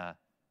up in a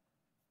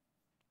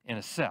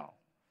cell.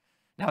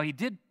 Now, he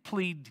did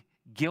plead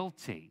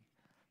guilty,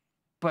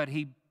 but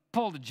he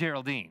pulled a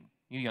Geraldine.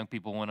 You young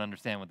people won't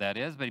understand what that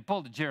is, but he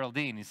pulled a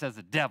Geraldine. He says,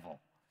 the devil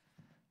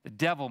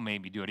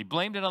made me do it. He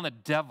blamed it on the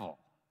devil.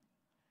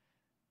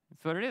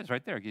 That's what it is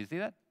right there. Can you see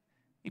that?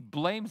 He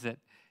blames it.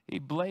 He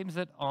blames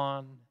it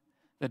on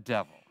the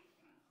devil.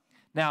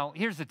 Now,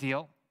 here's the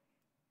deal.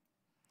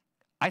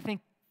 I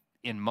think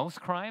in most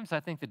crimes, I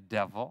think the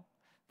devil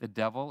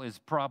is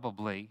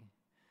probably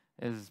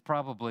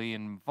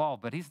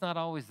involved, but he's not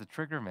always the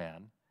trigger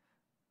man.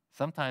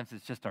 Sometimes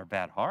it's just our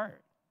bad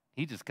heart.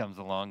 He just comes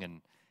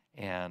along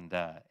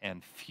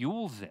and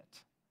fuels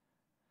it.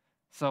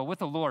 So with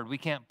the Lord, we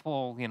can't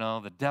pull,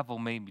 the devil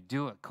made me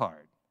do it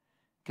card,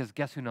 because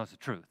guess who knows the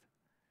truth?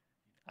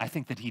 I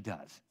think that he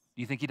does.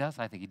 Do you think he does?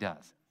 I think he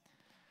does.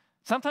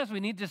 Sometimes we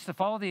need just to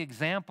follow the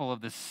example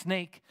of the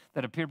snake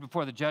that appeared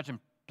before the judge and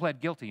pled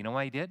guilty. You know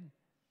why he did?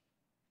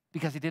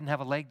 Because he didn't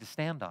have a leg to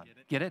stand on.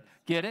 Get it?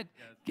 Get it?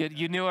 Get it?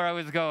 You knew where I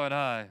was going,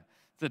 huh?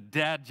 It's a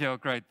dad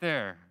joke right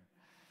there.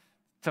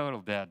 Total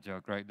dad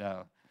joke right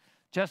now.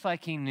 Just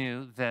like he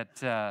knew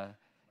that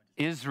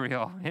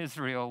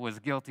Israel was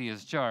guilty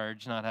as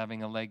charged, not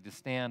having a leg to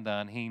stand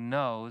on, he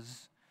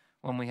knows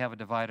when we have a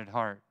divided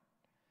heart.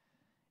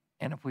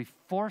 And if we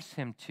force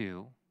him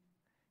to,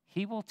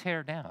 he will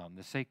tear down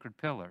the sacred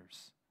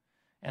pillars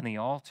and the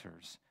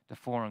altars to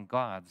foreign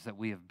gods that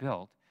we have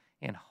built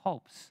in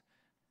hopes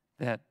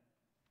that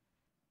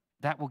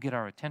will get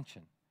our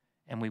attention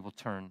and we will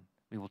turn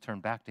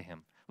back to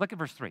him. Look at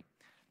verse 3. It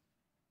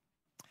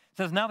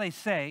says, now they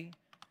say,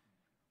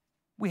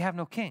 we have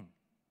no king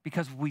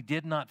because we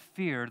did not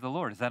fear the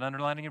Lord. Is that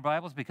underlined in your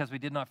Bibles? Because we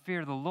did not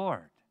fear the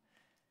Lord.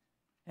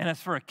 And as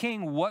for a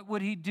king, what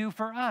would he do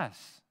for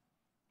us?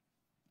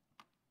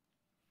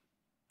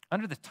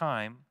 Under the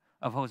time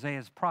of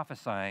Hosea's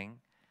prophesying,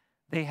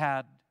 they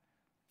had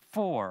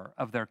 4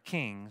 of their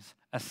kings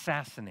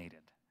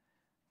assassinated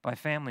by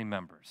family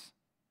members.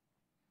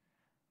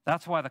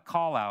 That's why the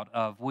call out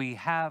of we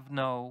have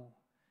no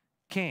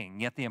king.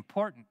 Yet the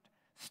important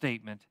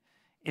statement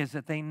is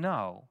that they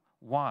know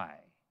why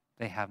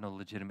they have no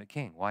legitimate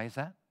king. Why is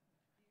that?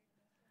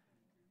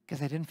 Because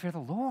they didn't fear the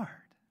Lord.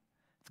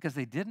 It's because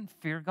they didn't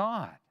fear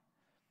God.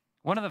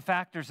 One of the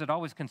factors that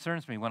always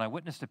concerns me when I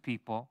witness to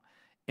people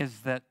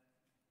is that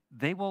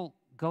they will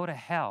go to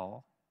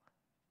hell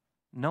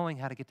knowing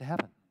how to get to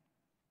heaven.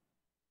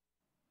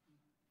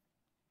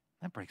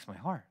 That breaks my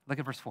heart. Look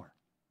at verse 4.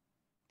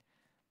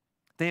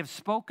 They have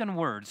spoken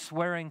words,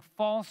 swearing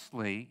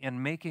falsely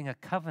and making a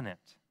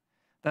covenant.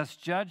 Thus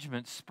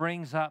judgment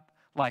springs up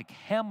like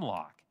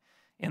hemlock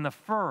in the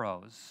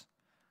furrows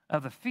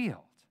of the field.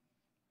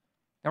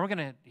 Now we're going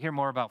to hear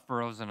more about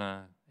furrows in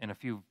a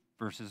few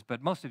verses,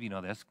 but most of you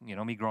know this,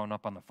 me growing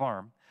up on the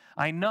farm.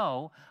 I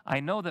know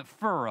that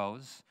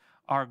furrows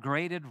are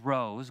graded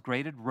rows.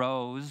 Graded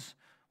rows,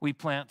 we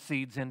plant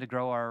seeds in to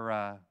grow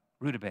our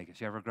rutabagas.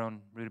 You ever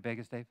grown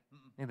rutabagas, Dave?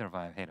 Neither have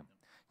I. I hate them.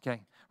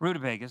 Okay,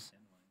 rutabagas.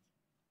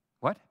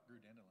 What?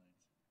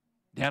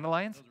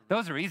 Dandelions?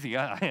 Those are easy.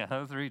 Yeah,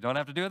 those are easy. Don't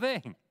have to do a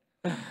thing.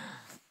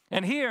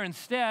 And here,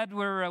 instead,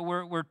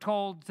 we're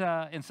told,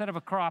 instead of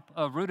a crop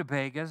of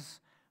rutabagas,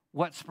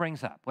 what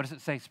springs up? What does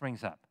it say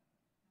springs up?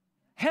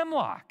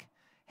 Hemlock.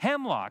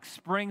 Hemlock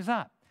springs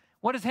up.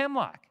 What is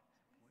hemlock?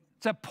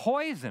 It's a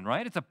poison,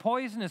 right? It's a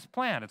poisonous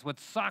plant. It's what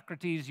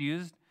Socrates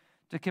used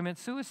to commit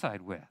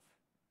suicide with.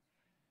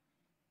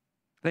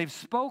 They've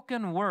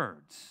spoken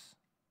words.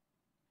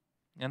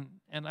 And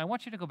I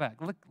want you to go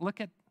back.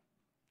 Look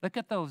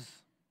at those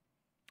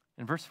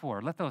in verse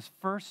 4. Let those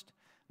first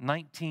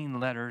 19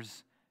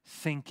 letters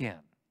sink in.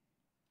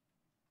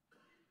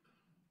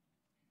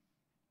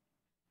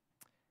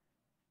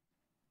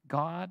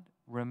 God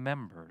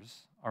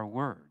remembers our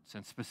words,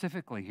 and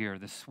specifically here,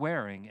 the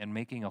swearing and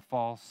making a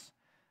false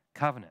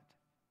covenant.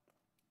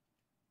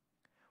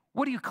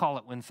 What do you call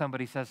it when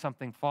somebody says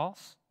something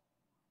false?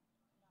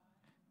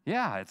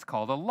 Yeah, it's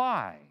called a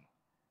lie.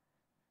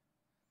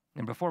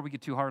 And before we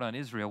get too hard on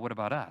Israel, what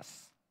about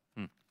us?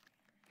 You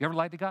ever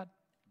lied to God?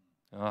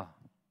 Oh,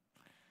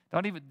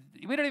 we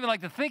don't even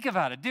like to think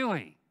about it, do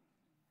we?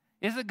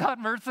 Isn't God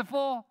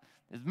merciful?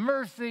 His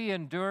mercy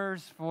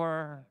endures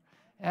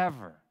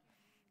forever.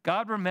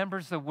 God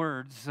remembers the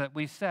words that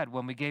we said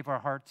when we gave our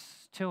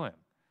hearts to him.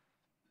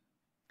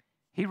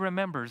 He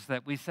remembers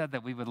that we said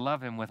that we would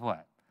love him with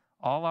what?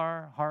 All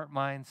our heart,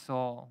 mind,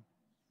 soul,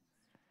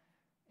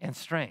 and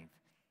strength.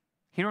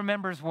 He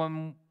remembers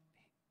when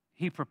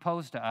he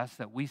proposed to us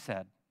that we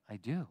said, I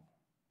do.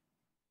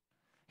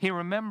 He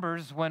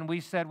remembers when we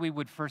said we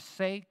would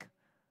forsake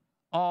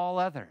all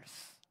others.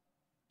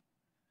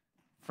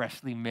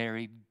 Freshly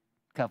married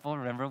couple,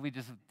 remember we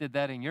just did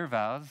that in your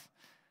vows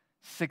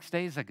 6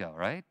 days ago,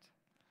 right?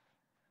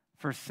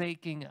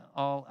 Forsaking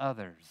all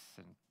others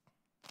and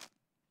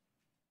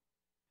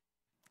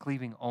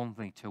cleaving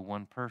only to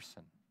one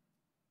person.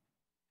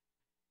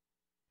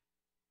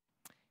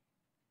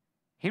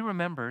 He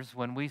remembers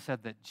when we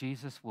said that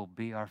Jesus will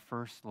be our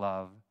first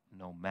love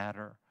no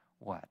matter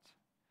what.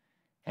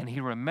 And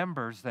he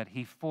remembers that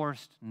he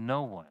forced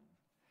no one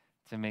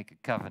to make a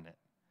covenant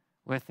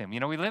with him. You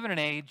know, we live in an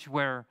age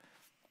where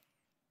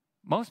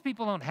most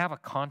people don't have a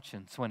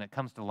conscience when it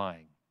comes to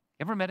lying.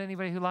 You ever met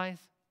anybody who lies?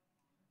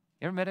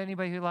 You ever met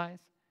anybody who lies?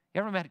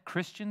 You ever met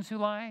Christians who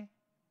lie?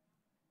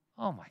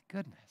 Oh my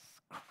goodness.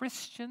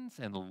 Christians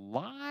and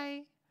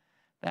lie?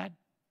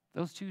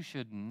 Those two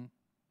shouldn't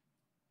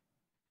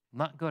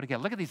not go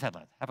together. Look at these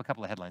headlines. I have a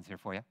couple of headlines here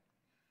for you.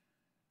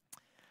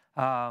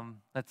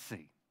 Let's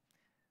see.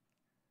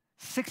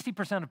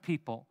 60% of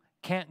people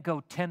can't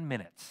go 10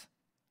 minutes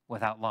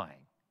without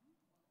lying.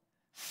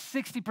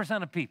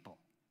 60% of people.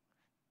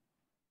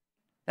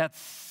 That's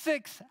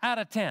 6 out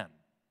of 10.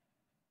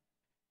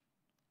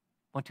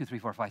 1, 2, 3,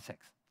 4, 5,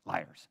 6.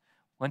 Liars.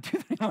 1, 2,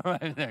 3, 4,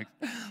 5, 6.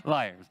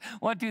 Liars.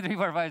 1, 2, 3,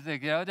 4, 5,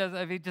 6. You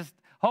know, just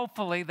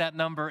hopefully that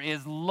number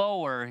is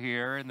lower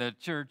here in the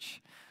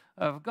church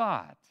of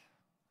God.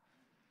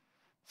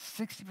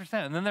 60%.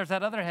 And then there's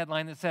that other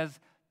headline that says,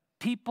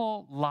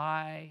 people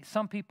lie,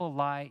 some people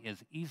lie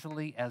as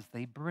easily as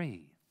they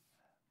breathe.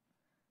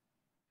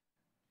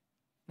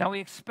 Now, we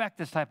expect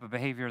this type of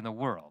behavior in the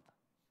world.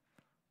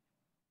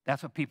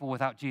 That's what people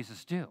without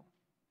Jesus do.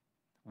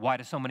 Why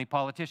do so many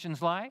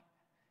politicians lie?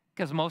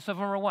 Because most of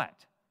them are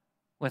what?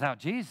 Without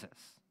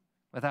Jesus.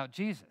 Without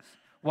Jesus.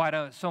 Why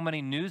do so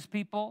many news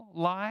people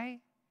lie?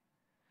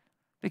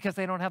 Because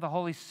they don't have the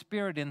Holy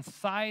Spirit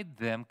inside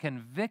them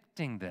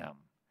convicting them.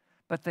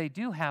 But they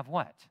do have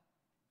what?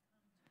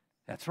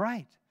 That's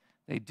right.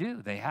 They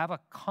do. They have a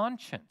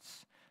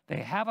conscience.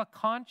 They have a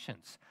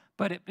conscience.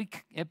 But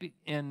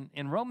in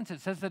Romans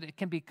it says that it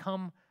can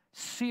become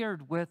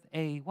seared with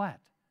a what?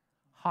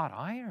 Hot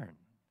iron.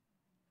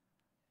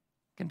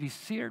 It can be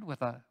seared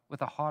with a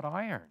hot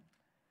iron.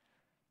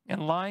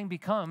 And lying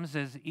becomes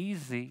as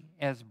easy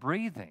as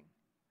breathing.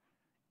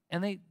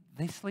 And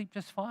they sleep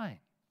just fine.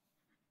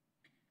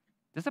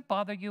 Does it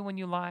bother you when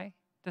you lie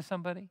to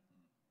somebody?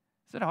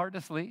 Is it hard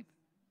to sleep?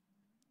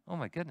 Oh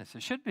my goodness,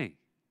 it should be.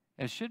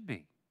 It should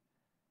be.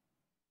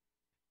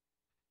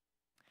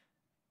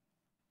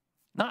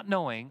 Not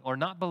knowing or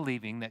not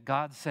believing that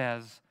God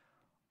says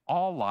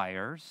all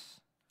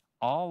liars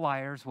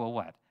will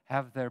what?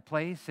 Have their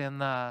place in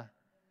the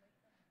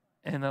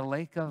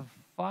lake of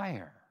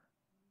fire.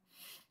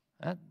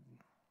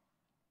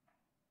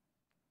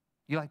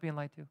 You like being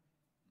lied to?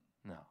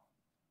 No.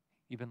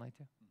 You been lied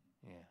to?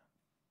 Yeah.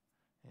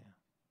 Yeah.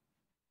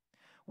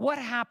 What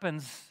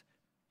happens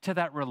to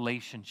that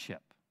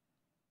relationship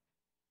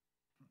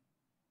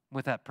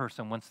with that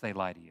person once they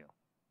lie to you?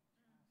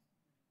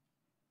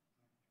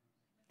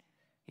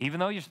 Even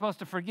though you're supposed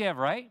to forgive,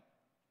 right?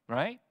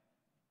 Right?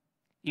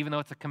 Even though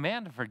it's a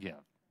command to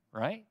forgive,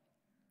 right?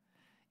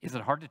 Is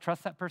it hard to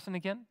trust that person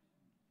again?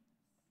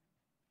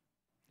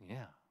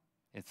 Yeah,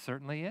 it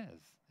certainly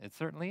is. It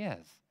certainly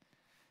is.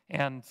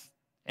 And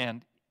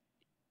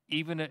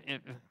even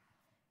it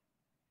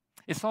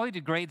slowly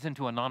degrades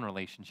into a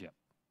non-relationship.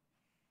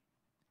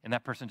 And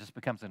that person just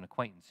becomes an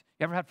acquaintance.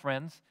 You ever had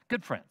friends,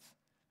 good friends,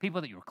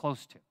 people that you were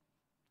close to?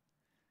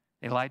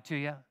 They lied to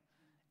you,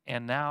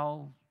 and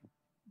now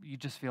you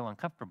just feel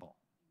uncomfortable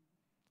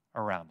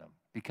around them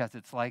because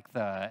it's like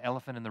the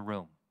elephant in the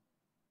room.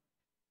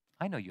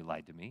 I know you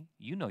lied to me.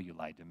 You know you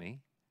lied to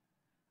me.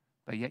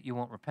 But yet you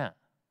won't repent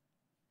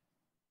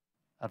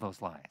of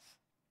those lies.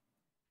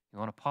 You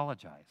won't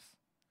apologize.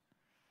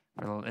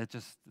 It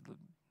just,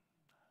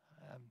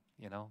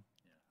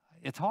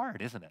 it's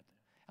hard, isn't it?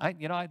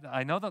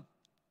 I know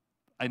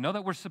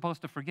that we're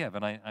supposed to forgive,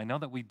 and I know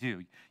that we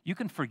do. You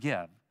can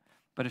forgive,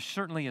 but it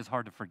certainly is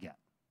hard to forget.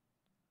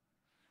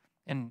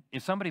 And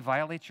if somebody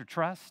violates your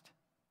trust,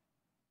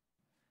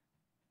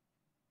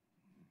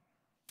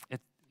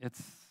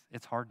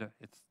 it's hard to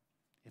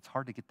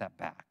get that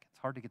back. It's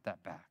hard to get that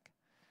back.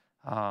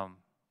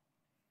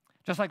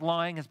 Just like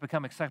lying has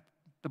become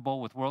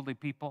acceptable with worldly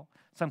people,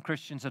 some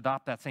Christians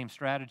adopt that same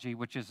strategy,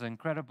 which is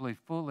incredibly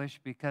foolish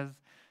because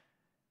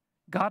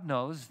God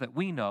knows that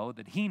we know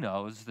that He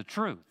knows the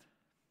truth.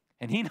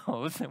 And He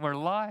knows that we're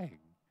lying.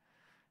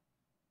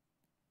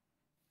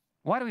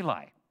 Why do we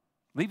lie?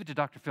 Leave it to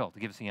Dr. Phil to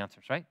give us the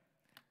answers, right?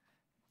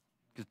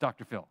 Because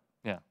Dr. Phil,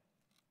 yeah.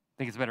 I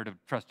think it's better to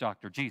trust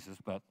Dr. Jesus,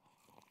 but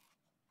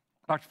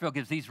Dr. Phil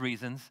gives these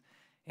reasons,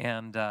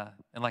 and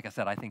like I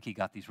said, I think he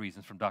got these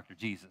reasons from Dr.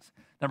 Jesus.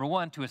 Number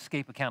one, to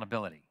escape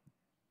accountability.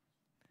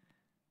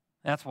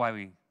 That's why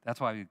we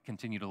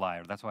continue to lie,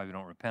 or that's why we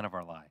don't repent of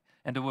our lie.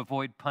 And to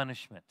avoid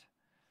punishment,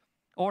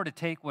 or to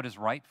take what is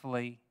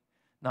rightfully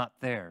not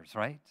theirs,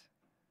 right?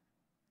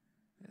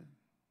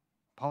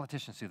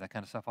 Politicians do that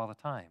kind of stuff all the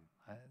time.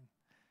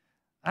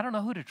 I don't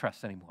know who to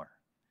trust anymore.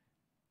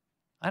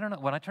 I don't know.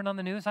 When I turn on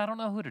the news, I don't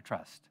know who to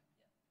trust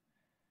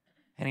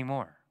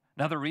anymore.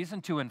 Another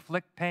reason, to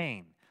inflict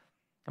pain.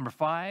 Number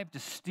 5, to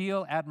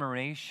steal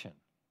admiration.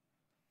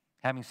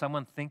 Having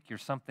someone think you're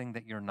something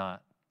that you're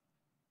not.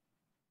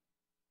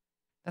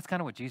 That's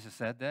kind of what Jesus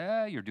said.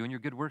 You're doing your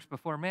good works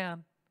before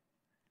man.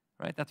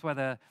 Right? That's why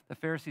the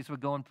Pharisees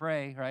would go and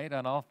pray, right,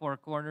 on all 4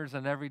 corners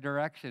in every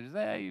direction.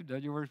 You've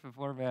done your works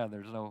before man.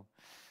 There's no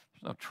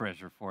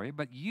treasure for you.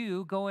 But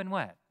you go in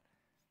what?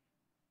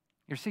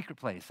 Your secret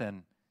place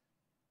and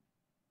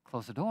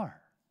close the door.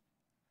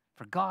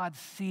 For God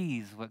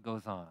sees what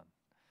goes on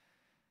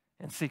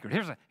in secret.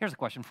 Here's a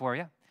question for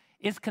you.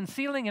 Is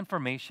concealing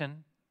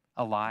information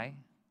a lie?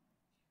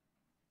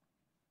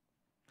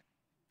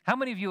 How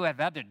many of you have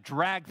had to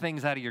drag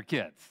things out of your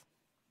kids?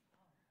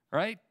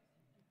 Right?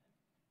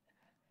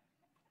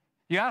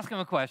 You ask them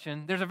a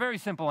question, there's a very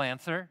simple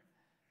answer,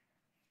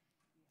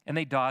 and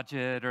they dodge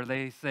it, or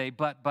they say,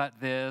 but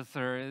this,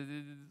 or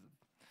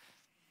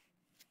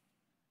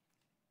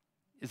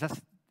is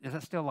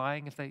that still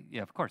lying?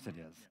 Yeah, of course it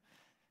is.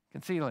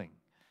 Concealing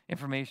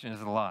information is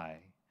a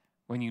lie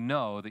when you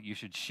know that you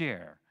should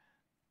share.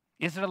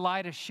 Is it a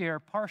lie to share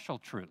partial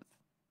truth?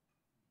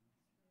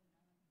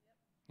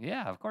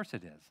 Yeah, of course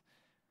it is.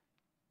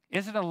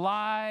 Is it a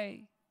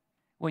lie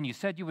when you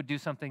said you would do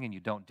something and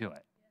you don't do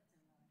it?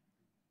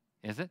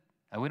 Is it?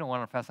 And we don't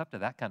want to fess up to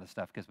that kind of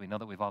stuff because we know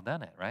that we've all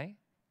done it, right?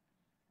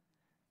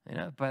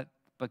 But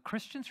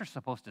Christians are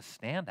supposed to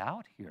stand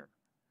out here.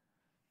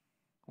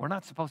 We're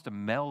not supposed to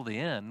meld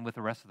in with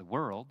the rest of the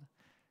world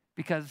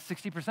because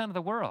 60% of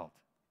the world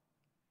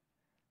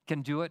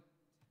can do it,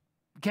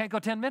 can't go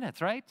 10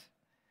 minutes, right?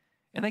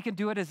 And they can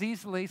do it as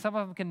easily, some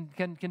of them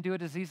can do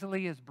it as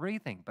easily as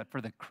breathing. But for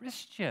the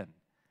Christian,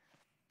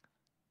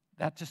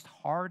 that just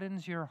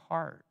hardens your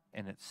heart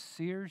and it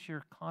sears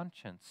your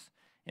conscience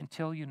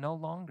until you no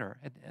longer,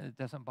 it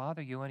doesn't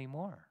bother you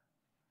anymore.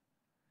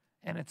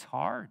 And it's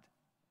hard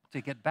to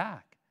get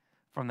back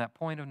from that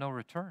point of no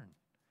return.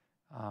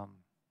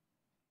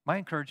 My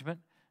encouragement,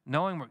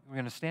 knowing we're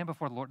going to stand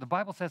before the Lord, the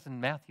Bible says in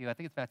Matthew, I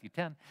think it's Matthew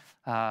 10,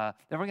 that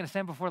we're going to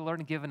stand before the Lord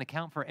and give an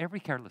account for every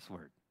careless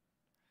word.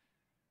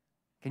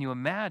 Can you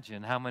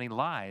imagine how many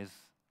lies,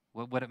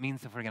 what it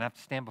means if we're going to have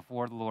to stand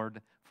before the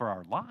Lord for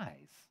our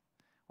lies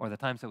or the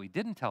times that we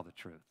didn't tell the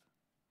truth?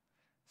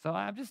 So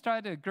I'm just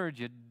trying to encourage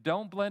you,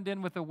 don't blend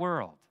in with the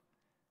world.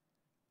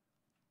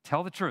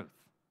 Tell the truth,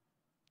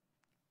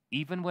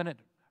 even when it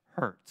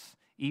hurts,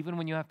 even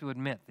when you have to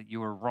admit that you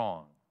were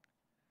wrong.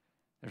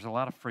 There's a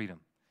lot of freedom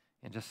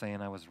in just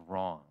saying I was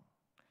wrong.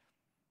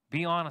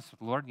 Be honest with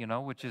the Lord,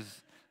 which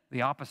is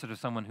the opposite of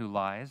someone who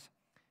lies.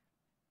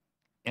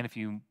 And if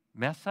you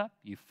mess up,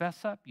 you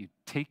fess up, you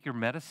take your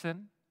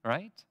medicine,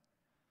 right?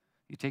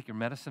 You take your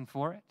medicine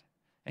for it,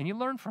 and you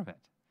learn from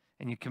it.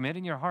 And you commit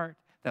in your heart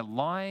that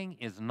lying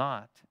is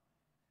not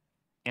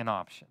an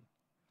option.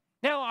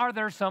 Now, are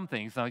there some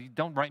things, now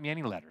don't write me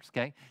any letters,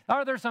 okay?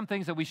 Are there some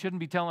things that we shouldn't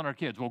be telling our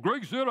kids? Well,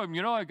 Greg said them,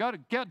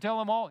 can't tell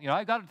them all,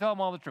 I got to tell them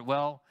all the truth.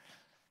 Well,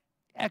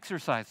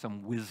 exercise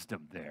some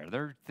wisdom there.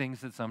 There are things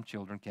that some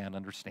children can't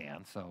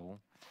understand, so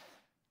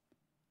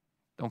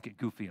don't get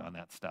goofy on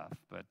that stuff.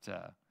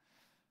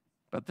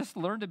 But just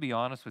learn to be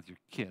honest with your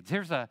kids.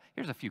 Here's a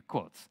few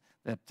quotes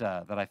that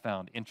I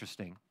found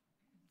interesting.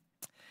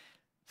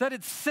 That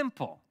it's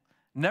simple.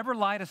 Never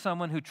lie to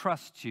someone who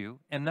trusts you,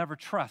 and never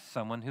trust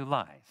someone who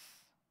lies.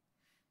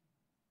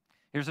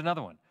 Here's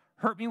another one.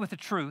 Hurt me with the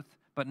truth,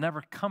 but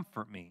never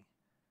comfort me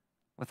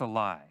with a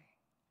lie.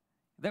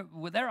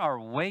 There are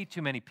way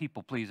too many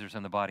people pleasers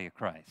in the body of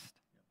Christ.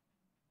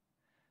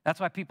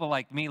 That's why people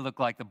like me look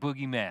like the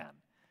boogeyman,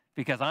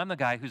 because I'm the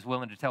guy who's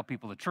willing to tell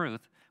people the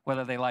truth,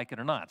 whether they like it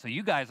or not. So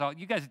you guys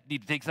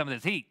need to take some of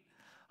this heat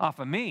off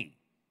of me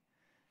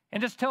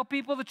and just tell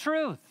people the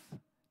truth.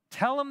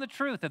 Tell them the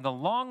truth. In the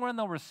long run,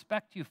 they'll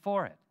respect you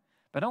for it.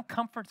 But don't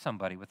comfort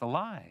somebody with a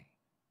lie.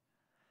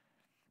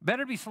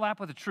 Better be slapped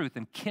with the truth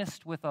than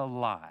kissed with a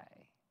lie.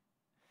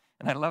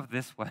 And I love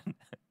this one.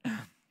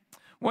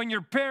 When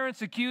your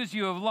parents accuse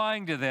you of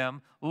lying to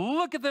them,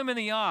 look at them in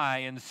the eye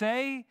and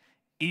say,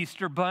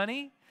 Easter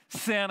Bunny,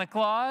 Santa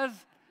Claus,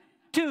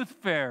 Tooth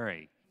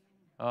Fairy.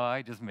 Oh,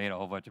 I just made a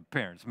whole bunch of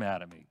parents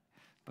mad at me.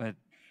 But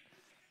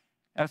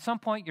at some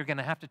point, you're going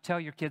to have to tell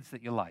your kids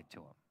that you lied to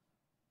them.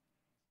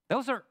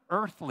 Those are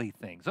earthly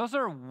things. Those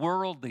are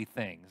worldly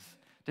things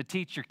to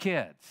teach your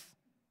kids.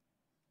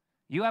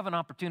 You have an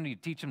opportunity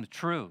to teach them the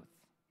truth.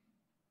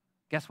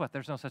 Guess what?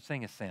 There's no such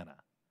thing as Santa.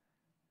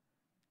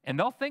 And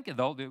they'll think,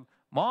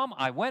 Mom,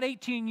 I went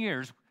 18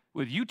 years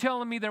with you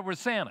telling me there was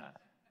Santa.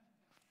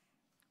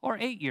 Or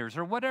 8 years,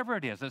 or whatever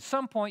it is. At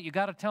some point, you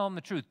got to tell them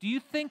the truth. Do you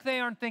think they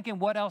aren't thinking,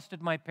 what else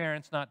did my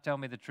parents not tell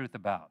me the truth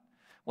about?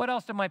 What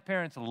else did my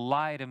parents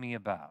lie to me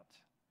about?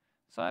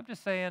 So I'm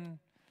just saying,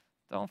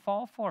 don't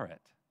fall for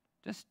it.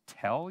 Just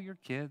tell your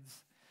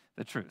kids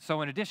the truth.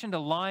 So in addition to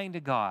lying to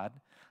God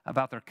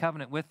about their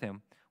covenant with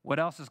him, what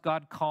else is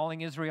God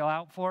calling Israel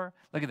out for?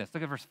 Look at this.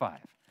 Look at verse 5.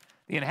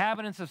 The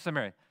inhabitants of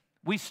Samaria.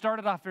 We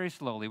started off very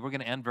slowly. We're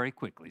going to end very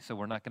quickly, so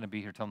we're not going to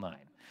be here till 9.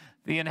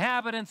 The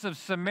inhabitants of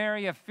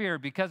Samaria fear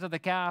because of the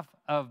calf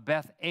of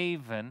Beth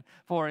Aven,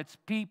 for its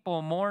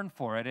people mourn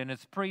for it, and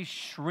its priests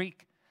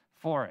shriek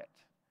for it,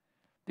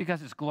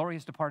 because its glory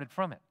is departed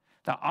from it.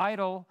 The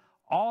idol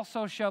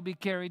also shall be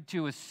carried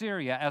to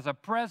Assyria as a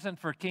present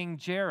for King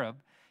Jareb.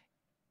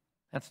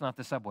 That's not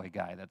the subway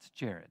guy, that's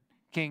Jared.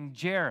 King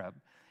Jareb.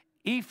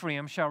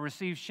 Ephraim shall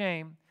receive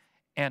shame,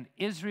 and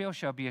Israel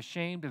shall be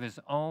ashamed of his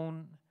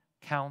own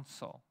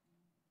counsel.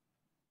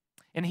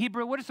 In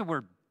Hebrew, what does the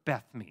word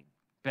Beth mean?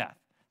 Beth.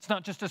 It's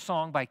not just a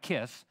song by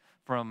Kiss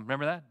from,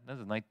 remember that? That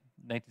was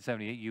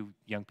 1978. You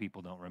young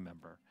people don't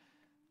remember.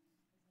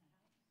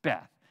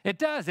 Beth. It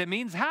does. It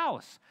means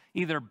house.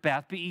 Either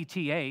Beth,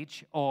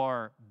 B-E-T-H,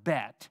 or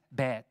Bet,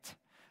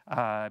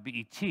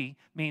 B-E-T,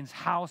 means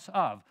house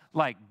of.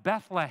 Like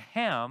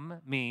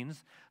Bethlehem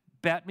means,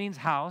 Bet means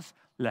house,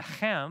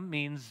 Lechem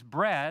means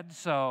bread,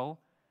 so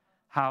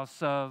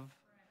house of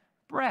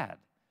bread.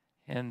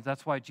 And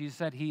that's why Jesus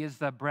said he is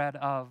the bread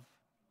of,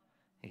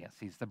 yes,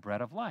 he's the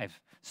bread of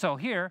life. So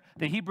here,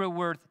 the Hebrew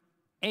word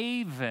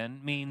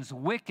Aven means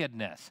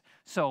wickedness.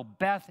 So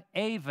Beth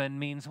Aven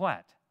means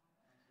what?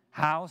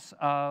 House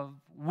of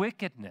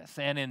wickedness.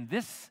 And in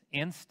this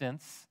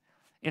instance,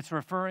 it's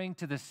referring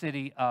to the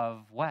city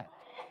of what?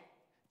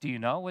 Do you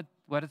know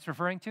what it's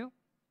referring to?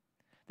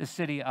 The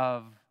city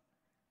of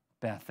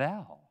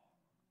Bethel.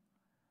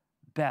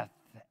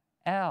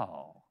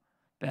 Bethel.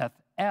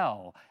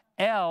 Bethel.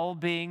 El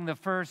being the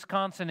first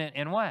consonant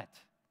in what?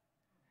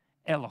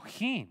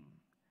 Elohim.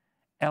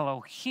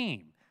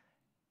 Elohim.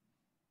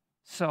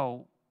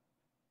 So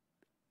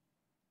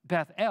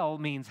Bethel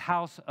means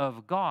house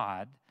of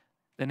God,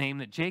 the name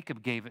that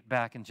Jacob gave it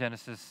back in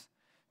Genesis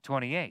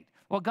 28.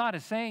 What God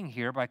is saying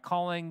here by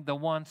calling the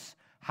once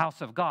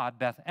house of God,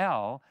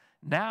 Bethel,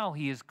 now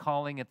he is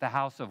calling it the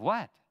house of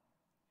what?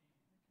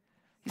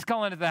 He's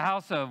calling it the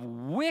house of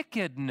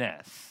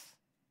wickedness.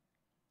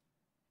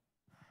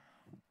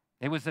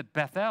 It was at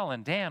Bethel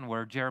and Dan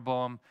where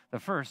Jeroboam the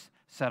first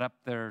set up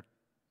the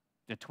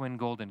twin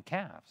golden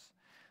calves.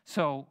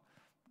 So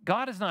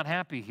God is not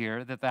happy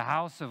here that the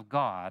house of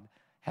God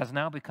has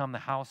now become the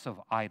house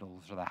of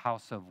idols or the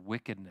house of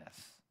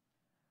wickedness.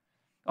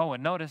 Oh,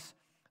 and notice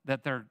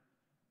that their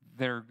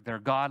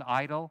God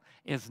idol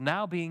is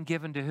now being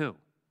given to who?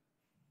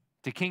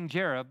 To King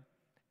Jareb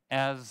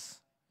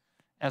as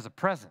a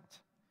present.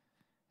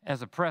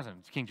 As a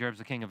present. King Jareb's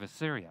the king of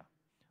Assyria.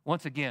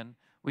 Once again,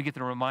 we get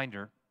the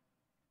reminder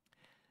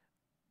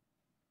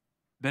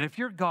that if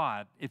your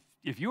God,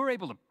 if you were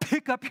able to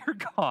pick up your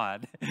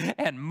God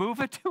and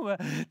move it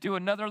to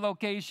another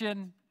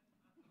location,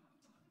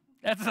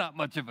 that's not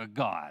much of a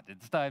God.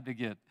 It's time to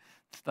get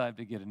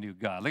a new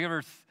God. Look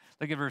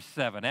at verse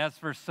 7. As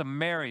for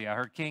Samaria,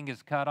 her king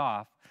is cut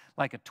off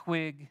like a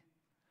twig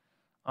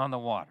on the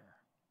water.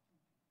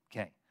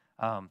 Okay.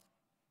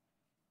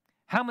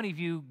 How many of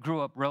you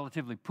grew up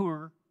relatively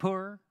poor?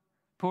 I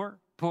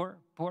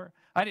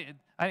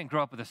didn't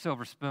grow up with a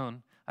silver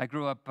spoon. I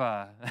grew up,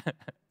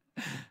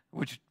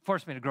 which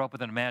forced me to grow up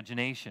with an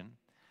imagination.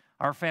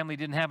 Our family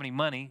didn't have any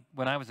money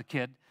when I was a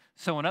kid,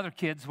 so when other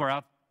kids were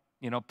out,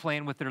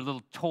 playing with their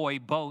little toy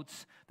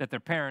boats that their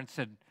parents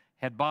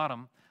had bought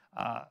them,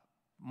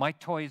 my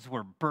toys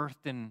were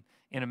birthed in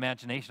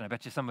imagination. I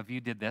bet you some of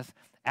you did this.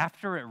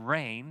 After it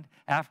rained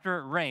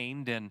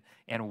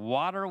and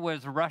water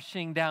was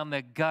rushing down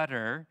the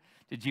gutter,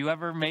 did you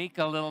ever make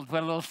put a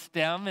little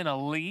stem in a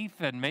leaf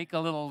and make a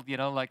little,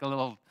 like a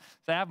little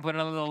sap, put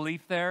a little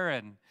leaf there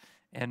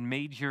and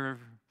made your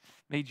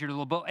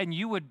little boat? And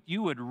you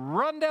would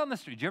run down the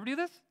street. Did you ever do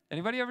this?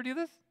 Anybody ever do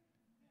this?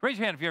 Raise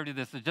your hand if you ever did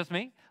this. It's just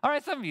me? All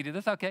right, some of you do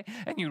this, okay.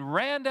 And you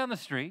ran down the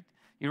street.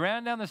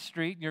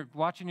 You're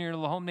watching your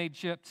little homemade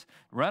ships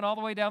run all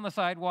the way down the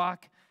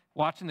sidewalk,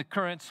 watching the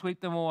current sweep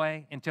them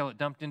away until it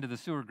dumped into the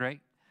sewer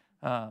grate.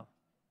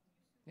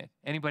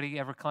 Anybody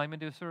ever climb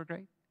into a sewer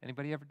grate?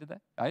 Anybody ever did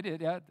that? I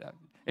did, yeah.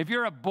 If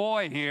you're a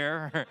boy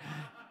here,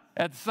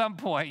 at some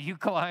point you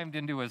climbed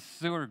into a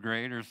sewer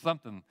grate or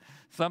something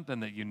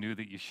that you knew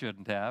that you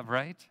shouldn't have,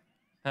 right?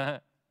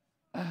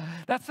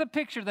 That's the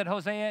picture that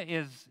Hosea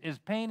is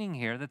painting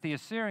here, that the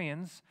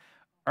Assyrians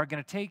are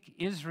going to take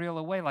Israel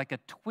away like a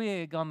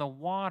twig on the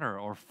water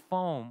or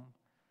foam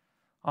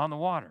on the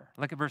water.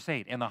 Look at verse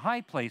 8. And the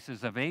high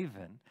places of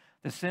Aven,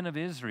 the sin of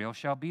Israel,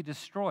 shall be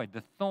destroyed.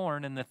 The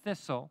thorn and the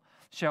thistle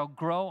shall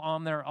grow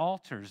on their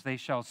altars. They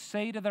shall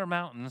say to their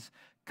mountains,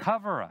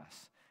 cover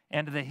us,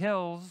 and to the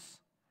hills,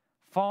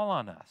 fall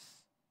on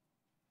us.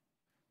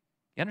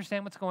 You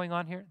understand what's going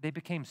on here? They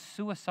became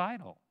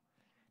suicidal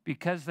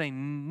because they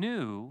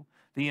knew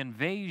the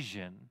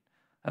invasion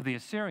of the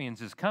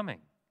Assyrians is coming.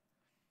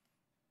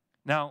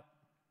 Now,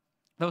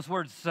 those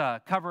words,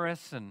 cover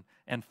us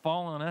and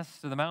fall on us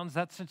to the mountains,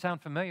 that should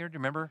sound familiar. Do you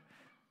remember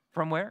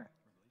from where?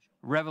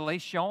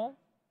 Revelation.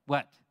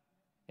 What?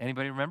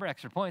 Anybody remember?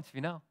 Extra points if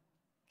you know.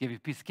 Give you a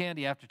piece of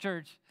candy after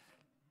church.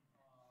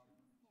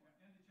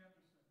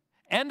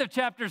 End of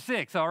chapter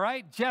 6, all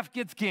right? Jeff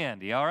gets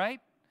candy, all right?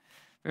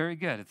 Very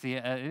good. It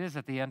is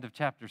at the end of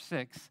chapter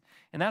 6.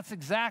 And that's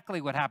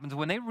exactly what happens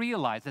when they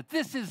realize that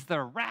this is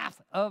the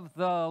wrath of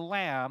the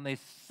Lamb. They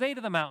say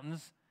to the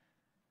mountains,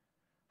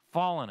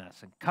 fall on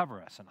us and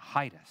cover us and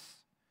hide us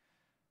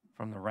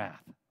from the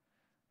wrath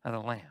of the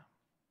Lamb.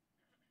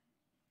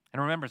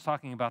 And remember, it's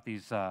talking about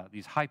these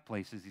high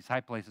places. These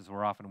high places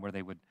were often where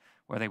they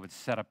would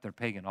set up their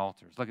pagan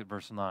altars. Look at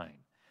verse 9. It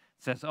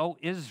says, "O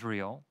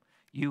Israel,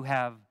 you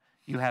have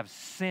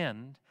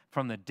sinned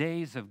from the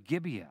days of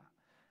Gibeah.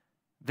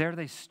 There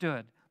they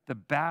stood, the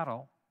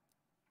battle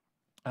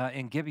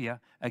in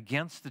Gibeah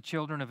against the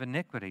children of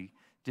iniquity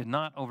did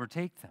not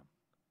overtake them.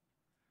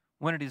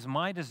 When it is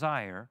my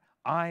desire,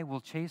 I will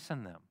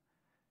chasten them.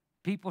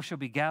 People shall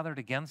be gathered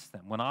against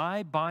them when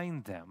I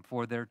bind them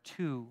for their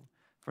two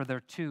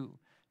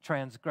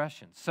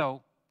transgressions."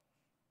 So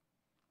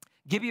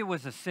Gibeah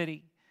was a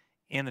city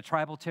in the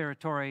tribal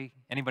territory.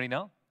 Anybody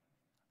know?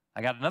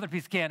 I got another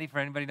piece of candy for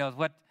anybody who knows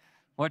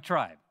what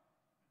tribe.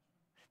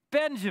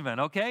 Benjamin,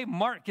 okay?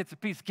 Mark gets a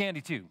piece of candy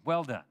too.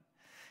 Well done.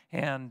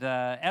 And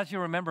as you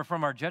remember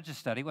from our Judges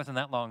study, it wasn't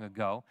that long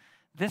ago,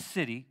 this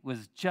city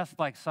was just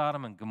like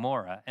Sodom and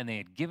Gomorrah, and they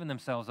had given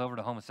themselves over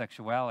to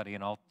homosexuality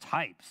and all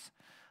types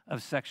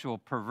of sexual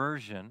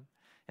perversion.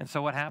 And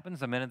so what happens?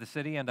 The men of the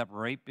city end up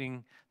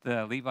raping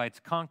the Levite's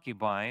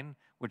concubine,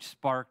 which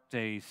sparked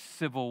a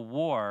civil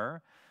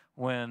war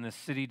when the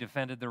city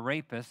defended the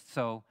rapist.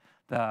 So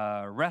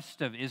the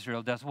rest of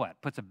Israel does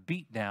what? Puts a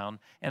beat down,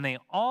 and they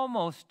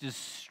almost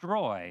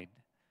destroyed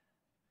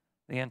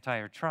the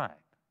entire tribe.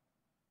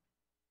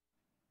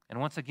 And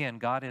once again,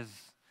 God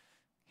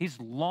He's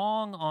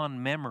long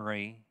on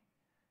memory,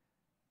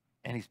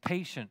 and He's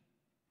patient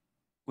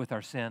with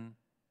our sin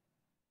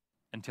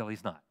until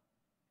He's not.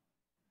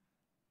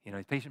 You know,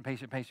 He's patient,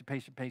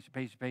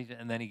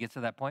 and then He gets to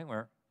that point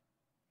where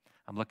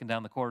I'm looking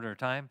down the corridor of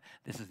time.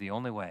 This is the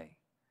only way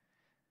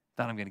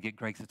that I'm going to get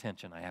Greg's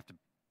attention. I have to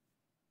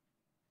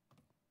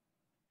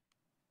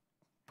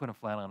put him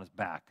flat on his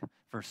back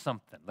for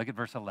something. Look at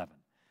verse 11.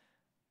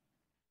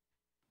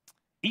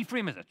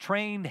 "Ephraim is a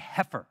trained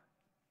heifer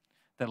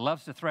that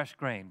loves to thresh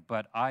grain,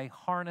 but I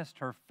harnessed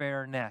her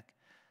fair neck.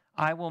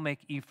 I will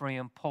make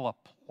Ephraim pull a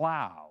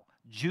plow.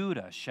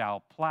 Judah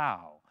shall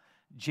plow.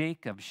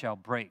 Jacob shall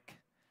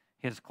break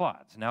his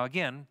clods." Now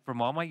again,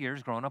 from all my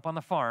years growing up on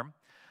the farm,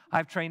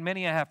 I've trained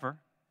many a heifer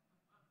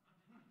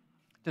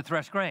to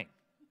thresh grain.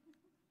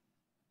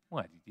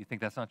 What, you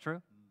think that's not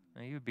true?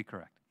 You would be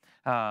correct.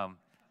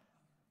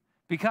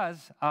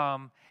 Because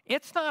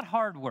it's not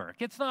hard work.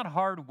 It's not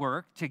hard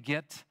work to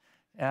get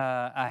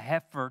a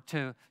heifer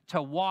to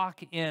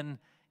walk in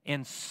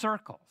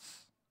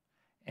circles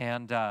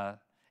and to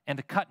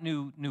cut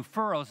new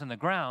furrows in the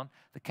ground.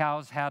 The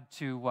cows had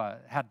to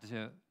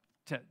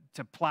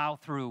plow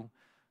through.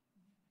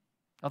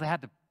 Well, they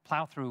had to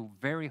plow through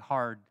very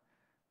hard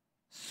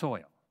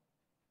soil.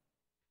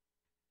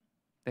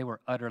 They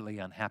were utterly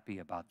unhappy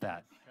about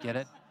that. Get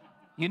it?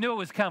 You knew it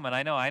was coming.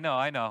 I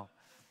know.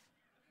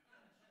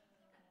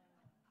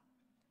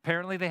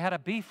 Apparently, they had a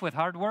beef with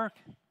hard work.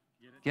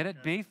 Get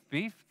it? Beef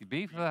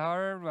with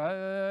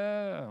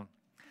hard.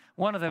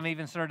 One of them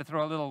even started to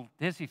throw a little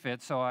hissy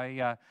fit, so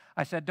I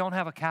said, "Don't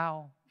have a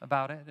cow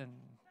about it." And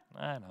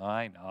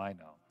I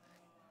know.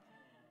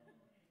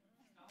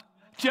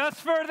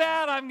 Just for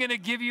that, I'm going to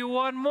give you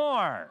one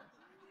more.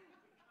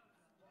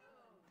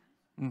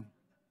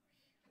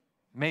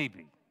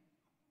 Maybe.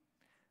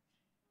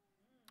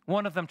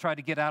 One of them tried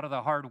to get out of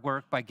the hard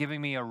work by giving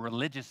me a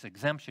religious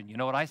exemption. You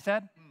know what I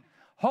said?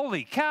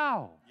 Holy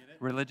cow!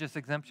 Religious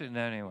exemption?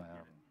 Anyway.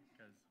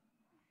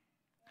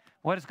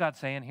 What is God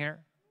saying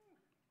here?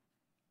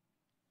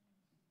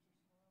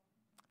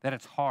 That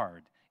it's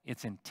hard.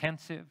 It's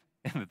intensive.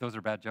 Those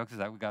are bad jokes. Is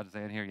that what God is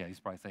saying here? Yeah, He's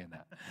probably saying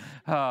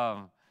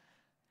that.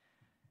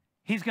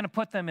 He's going to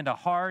put them into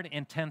hard,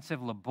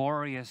 intensive,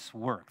 laborious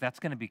work. That's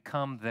going to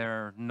become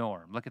their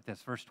norm. Look at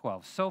this, verse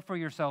 12. "Sow for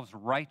yourselves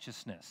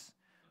righteousness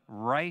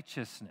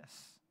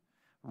righteousness.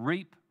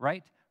 Reap,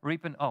 right?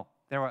 Reaping. Oh,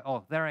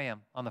 there I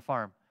am on the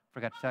farm.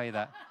 Forgot to tell you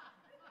that.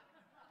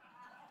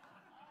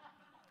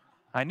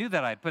 I knew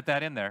that I'd put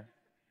that in there.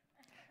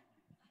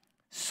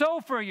 Sow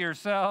for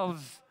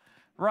yourselves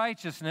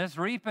righteousness,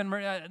 reap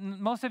and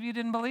most of you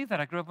didn't believe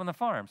that. I grew up on the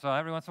farm, so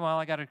every once in a while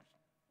I got to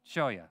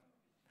show you.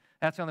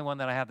 That's the only one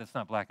that I have that's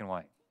not black and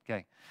white.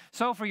 Okay.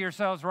 Sow for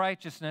yourselves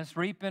righteousness,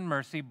 reap in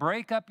mercy,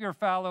 break up your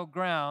fallow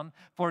ground,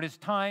 for it is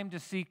time to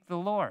seek the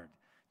Lord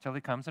till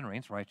he comes and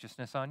rains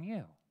righteousness on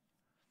you.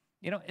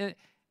 You know,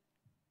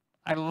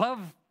 I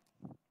love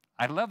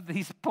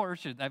these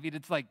portions. I mean,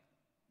 it's like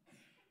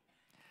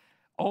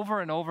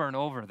over and over and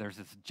over, there's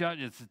this judge.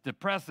 It's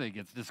depressing.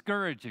 It's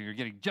discouraging. You're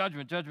getting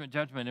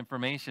judgment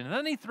information. And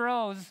then he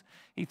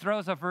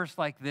throws a verse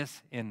like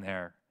this in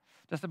there.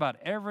 Just about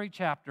every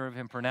chapter of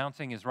him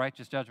pronouncing his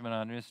righteous judgment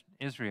on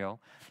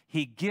Israel,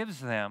 he gives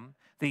them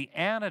the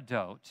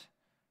antidote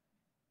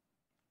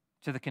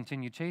to the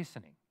continued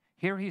chastening.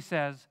 Here he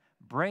says,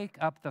 break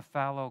up the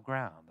fallow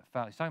ground.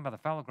 He's talking about the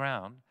fallow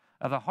ground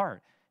of the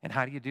heart. And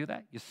how do you do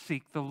that? You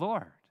seek the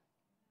Lord.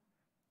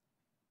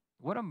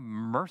 What a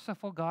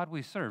merciful God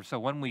we serve. So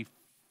when we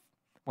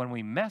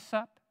mess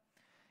up,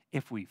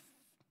 let me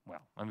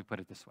put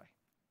it this way.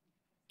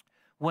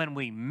 When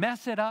we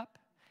mess it up,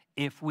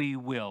 if we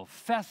will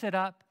fess it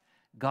up,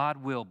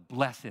 God will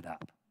bless it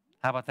up.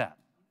 How about that?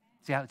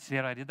 See how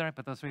I did there? I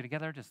put those three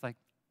together, just like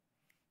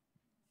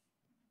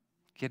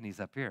kidneys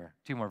up here.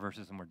 2 more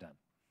verses and we're done.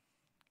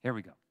 Here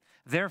we go.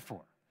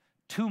 Therefore,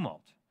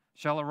 tumult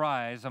shall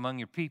arise among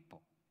your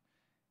people,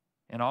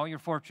 and all your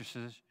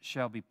fortresses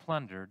shall be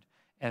plundered,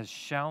 as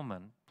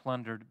Shalman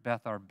plundered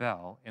Beth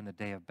Arbel in the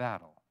day of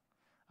battle,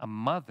 a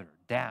mother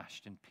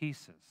dashed in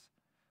pieces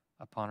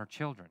upon her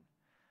children.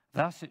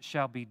 Thus it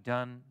shall be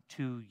done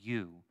to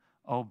you,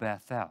 O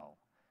Bethel,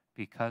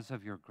 because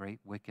of your great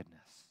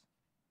wickedness.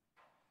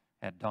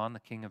 At dawn the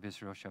king of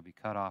Israel shall be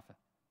cut off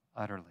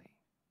utterly.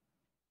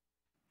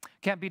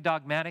 Can't be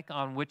dogmatic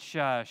on which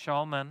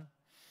Shalman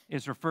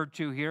is referred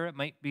to here. It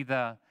might be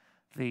the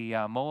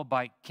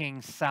Moabite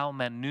king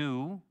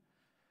Salmanu,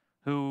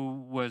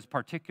 who was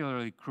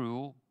particularly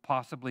cruel,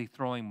 possibly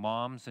throwing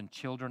moms and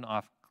children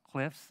off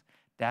cliffs,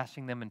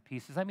 dashing them in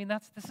pieces. I mean,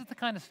 this is the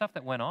kind of stuff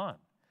that went on.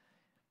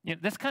 You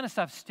know, this kind of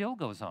stuff still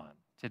goes on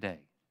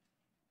today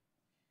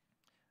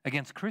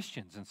against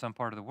Christians in some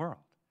part of the world.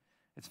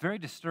 It's very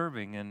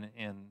disturbing,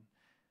 and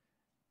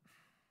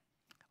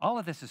all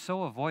of this is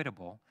so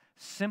avoidable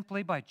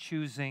simply by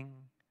choosing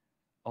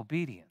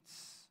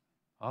obedience.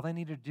 All they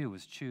need to do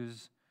is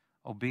choose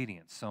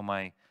obedience. So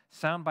my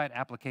soundbite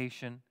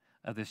application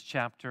of this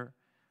chapter: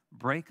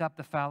 break up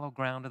the fallow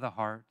ground of the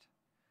heart,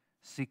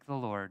 seek the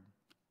Lord,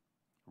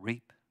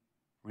 reap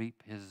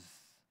his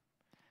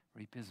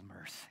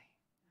mercy.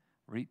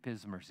 Reap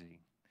his mercy.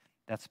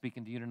 That's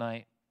speaking to you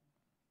tonight.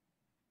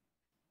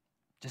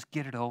 Just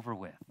get it over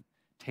with.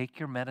 Take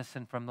your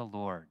medicine from the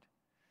Lord,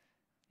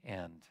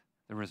 and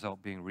the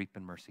result being reap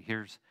in mercy.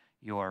 Here's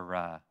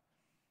your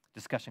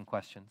discussion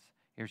questions.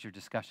 Here's your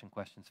discussion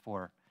questions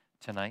for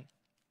tonight.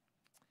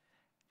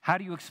 How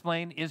do you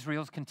explain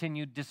Israel's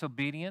continued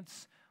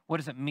disobedience? What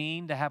does it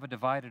mean to have a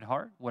divided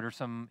heart? What are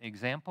some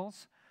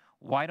examples?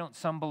 Why don't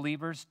some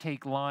believers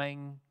take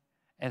lying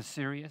as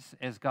serious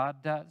as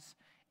God does?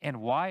 And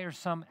what are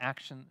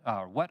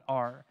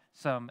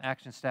some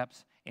action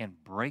steps in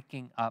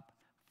breaking up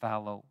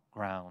fallow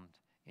ground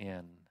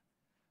in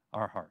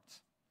our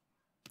hearts?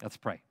 Let's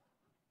pray.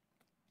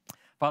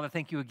 Father,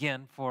 thank you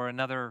again for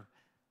another.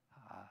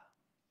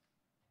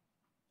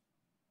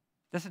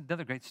 This is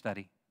another great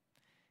study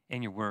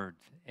in your word,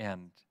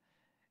 and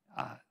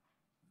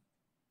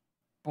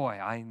boy,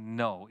 I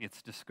know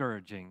it's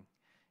discouraging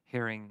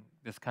hearing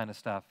this kind of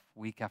stuff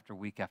week after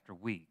week after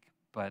week,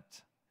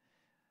 but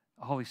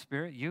Holy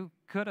Spirit, you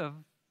could have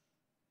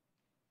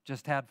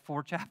just had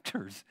 4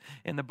 chapters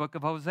in the book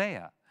of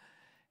Hosea.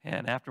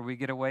 And after we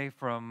get away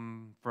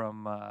from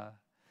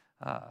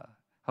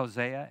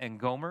Hosea and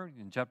Gomer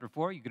in chapter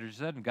 4, you could have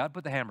said, and God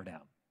put the hammer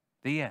down.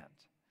 The end.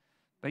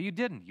 But you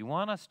didn't. You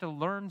want us to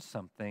learn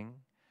something,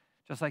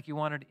 just like you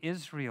wanted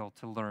Israel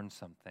to learn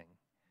something.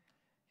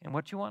 And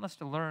what you want us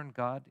to learn,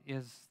 God,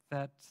 is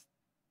that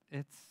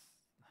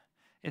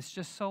it's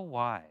just so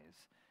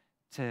wise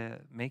to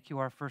make you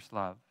our first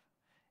love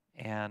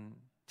and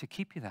to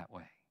keep you that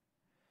way.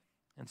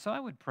 And so I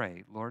would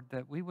pray, Lord,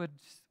 that we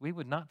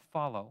would not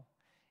follow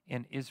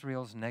in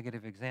Israel's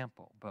negative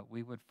example, but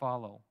we would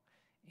follow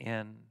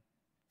in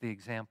the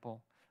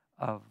example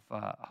of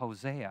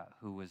Hosea,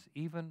 who was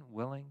even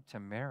willing to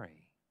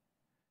marry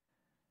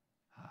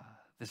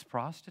this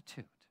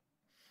prostitute.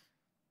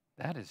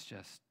 That is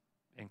just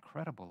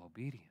incredible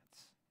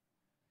obedience.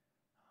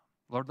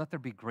 Lord, let there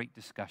be great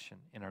discussion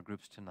in our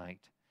groups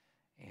tonight,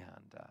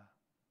 and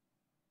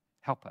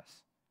help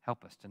us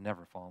to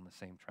never fall in the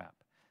same trap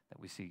that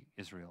we see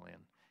Israel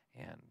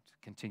in and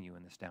continue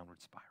in this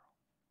downward spiral.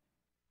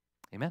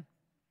 Amen.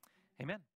 Amen.